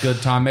gym had a good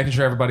time, making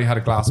sure everybody had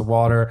a glass of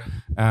water.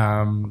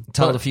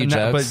 Told a few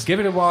jokes. But give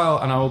it a while,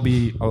 and I will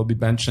be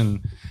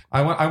benching.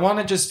 I want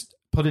to just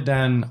put it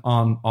down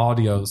on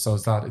audio so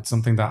that it's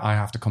something that I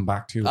have to come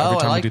back to every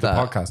time I like we do that.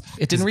 the podcast.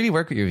 It didn't really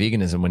work with your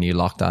veganism when you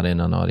locked that in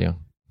on audio.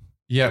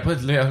 Yeah,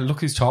 but look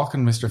who's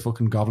talking, Mr.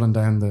 fucking gobbling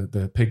down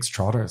the pig's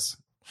trotters.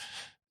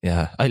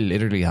 Yeah, I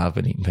literally have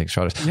been eating pig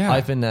trotters. Yeah.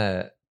 I've been.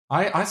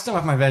 I still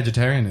have my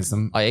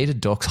vegetarianism. I ate a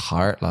duck's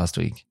heart last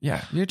week.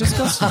 Yeah, you're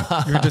disgusting.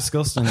 You're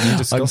disgusting. You're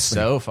disgusting. I'm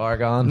so far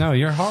gone. No,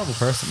 you're a horrible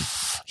person.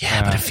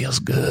 Yeah, but it feels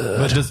good.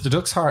 But does the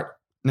duck's heart...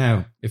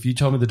 Now, if you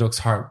told me the duck's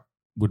heart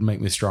would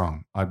make me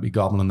strong, I'd be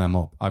gobbling them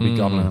up. I'd be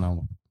gobbling them up.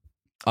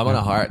 I'm on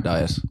a heart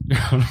diet.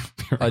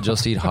 I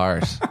just eat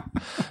heart.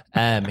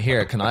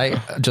 Here, can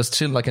I just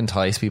to like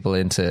entice people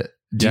into?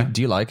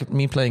 Do you like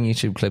me playing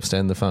YouTube clips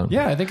down the phone?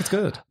 Yeah, I think it's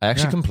good. I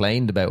actually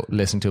complained about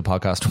listening to a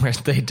podcast where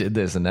they did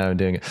this, and now I'm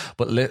doing it.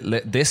 But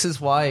this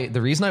is why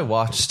the reason I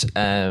watched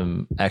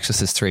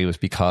Exorcist 3 was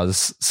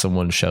because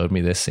someone showed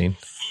me this scene.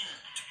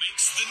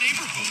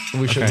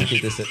 We should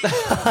keep this in.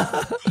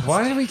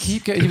 Why do we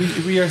keep getting...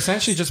 We are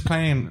essentially just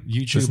playing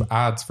YouTube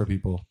ads for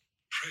people.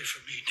 Pray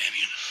for me,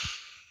 Damien.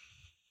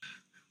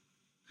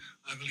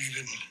 I believe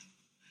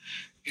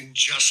in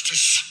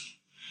justice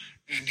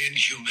and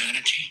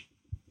inhumanity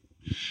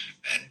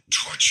and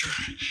torture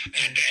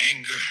and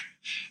anger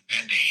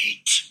and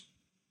hate.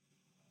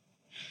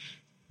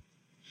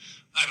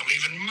 I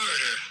believe in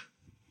murder.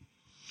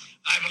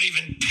 I believe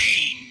in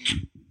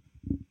pain.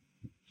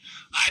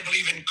 I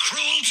believe in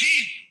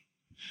cruelty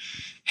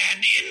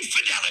and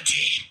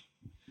infidelity.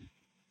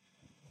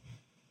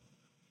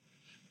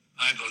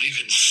 I believe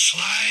in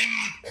slime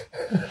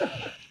and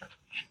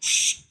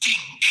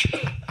stink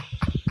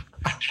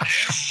and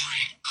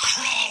every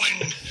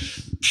crawling,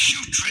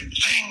 putrid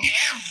thing,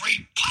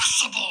 every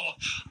possible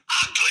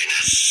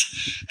ugliness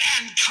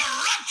and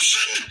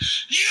corruption,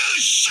 you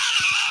son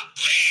of a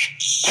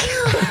bitch!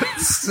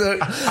 So,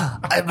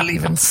 I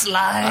believe in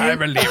slime. I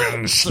believe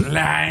in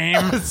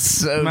slime.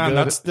 So Man, good.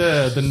 that's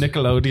the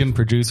Nickelodeon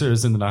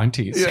producers in the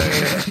 90s.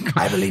 Yeah.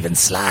 I believe in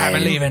slime. I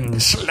believe in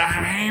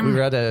slime. We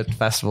were at a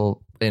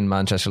festival in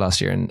Manchester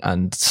last year,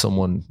 and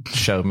someone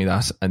showed me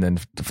that, and then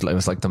it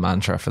was like the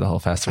mantra for the whole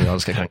festival. I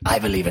was going, I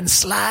believe in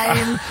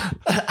slime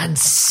and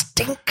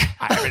stink.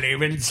 I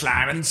believe in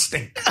slime and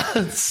stink.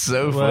 It's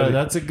so Well, funny.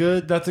 that's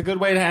a good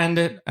way to end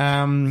it.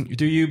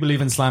 Do you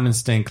believe in slime and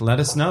stink? Let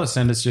us know.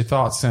 Send us your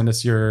thoughts. Send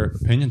us your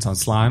opinions on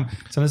slime.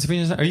 Send us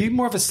opinions. Are you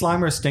more of a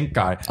slime or a stink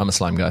guy? I'm a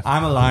slime guy.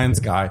 I'm a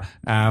Lions guy.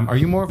 Are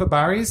you more of a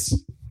Barry's?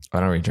 I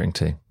don't really drink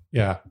tea.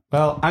 Yeah.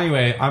 Well,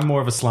 anyway, I'm more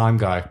of a slime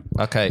guy.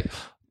 Okay.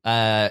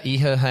 What do you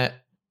say?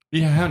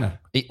 Iha Hauna.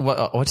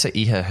 Why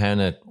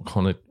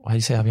do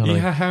you say happy holiday?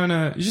 Iha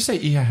hauna. You just say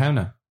Iha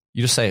hauna.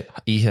 You just say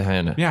Iha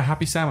Hauna. Yeah,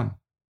 happy salmon.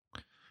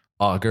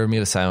 Oh, Gur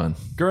Mila Sowan.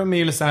 Gura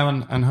Mila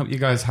salmon, and hope you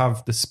guys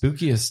have the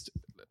spookiest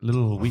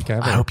little week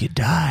ever. I hope you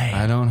die.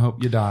 I don't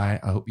hope you die.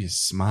 I hope you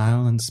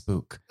smile and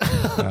spook.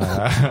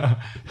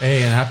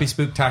 Hey, and happy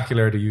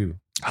spooktacular to you.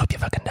 I hope you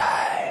fucking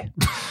die.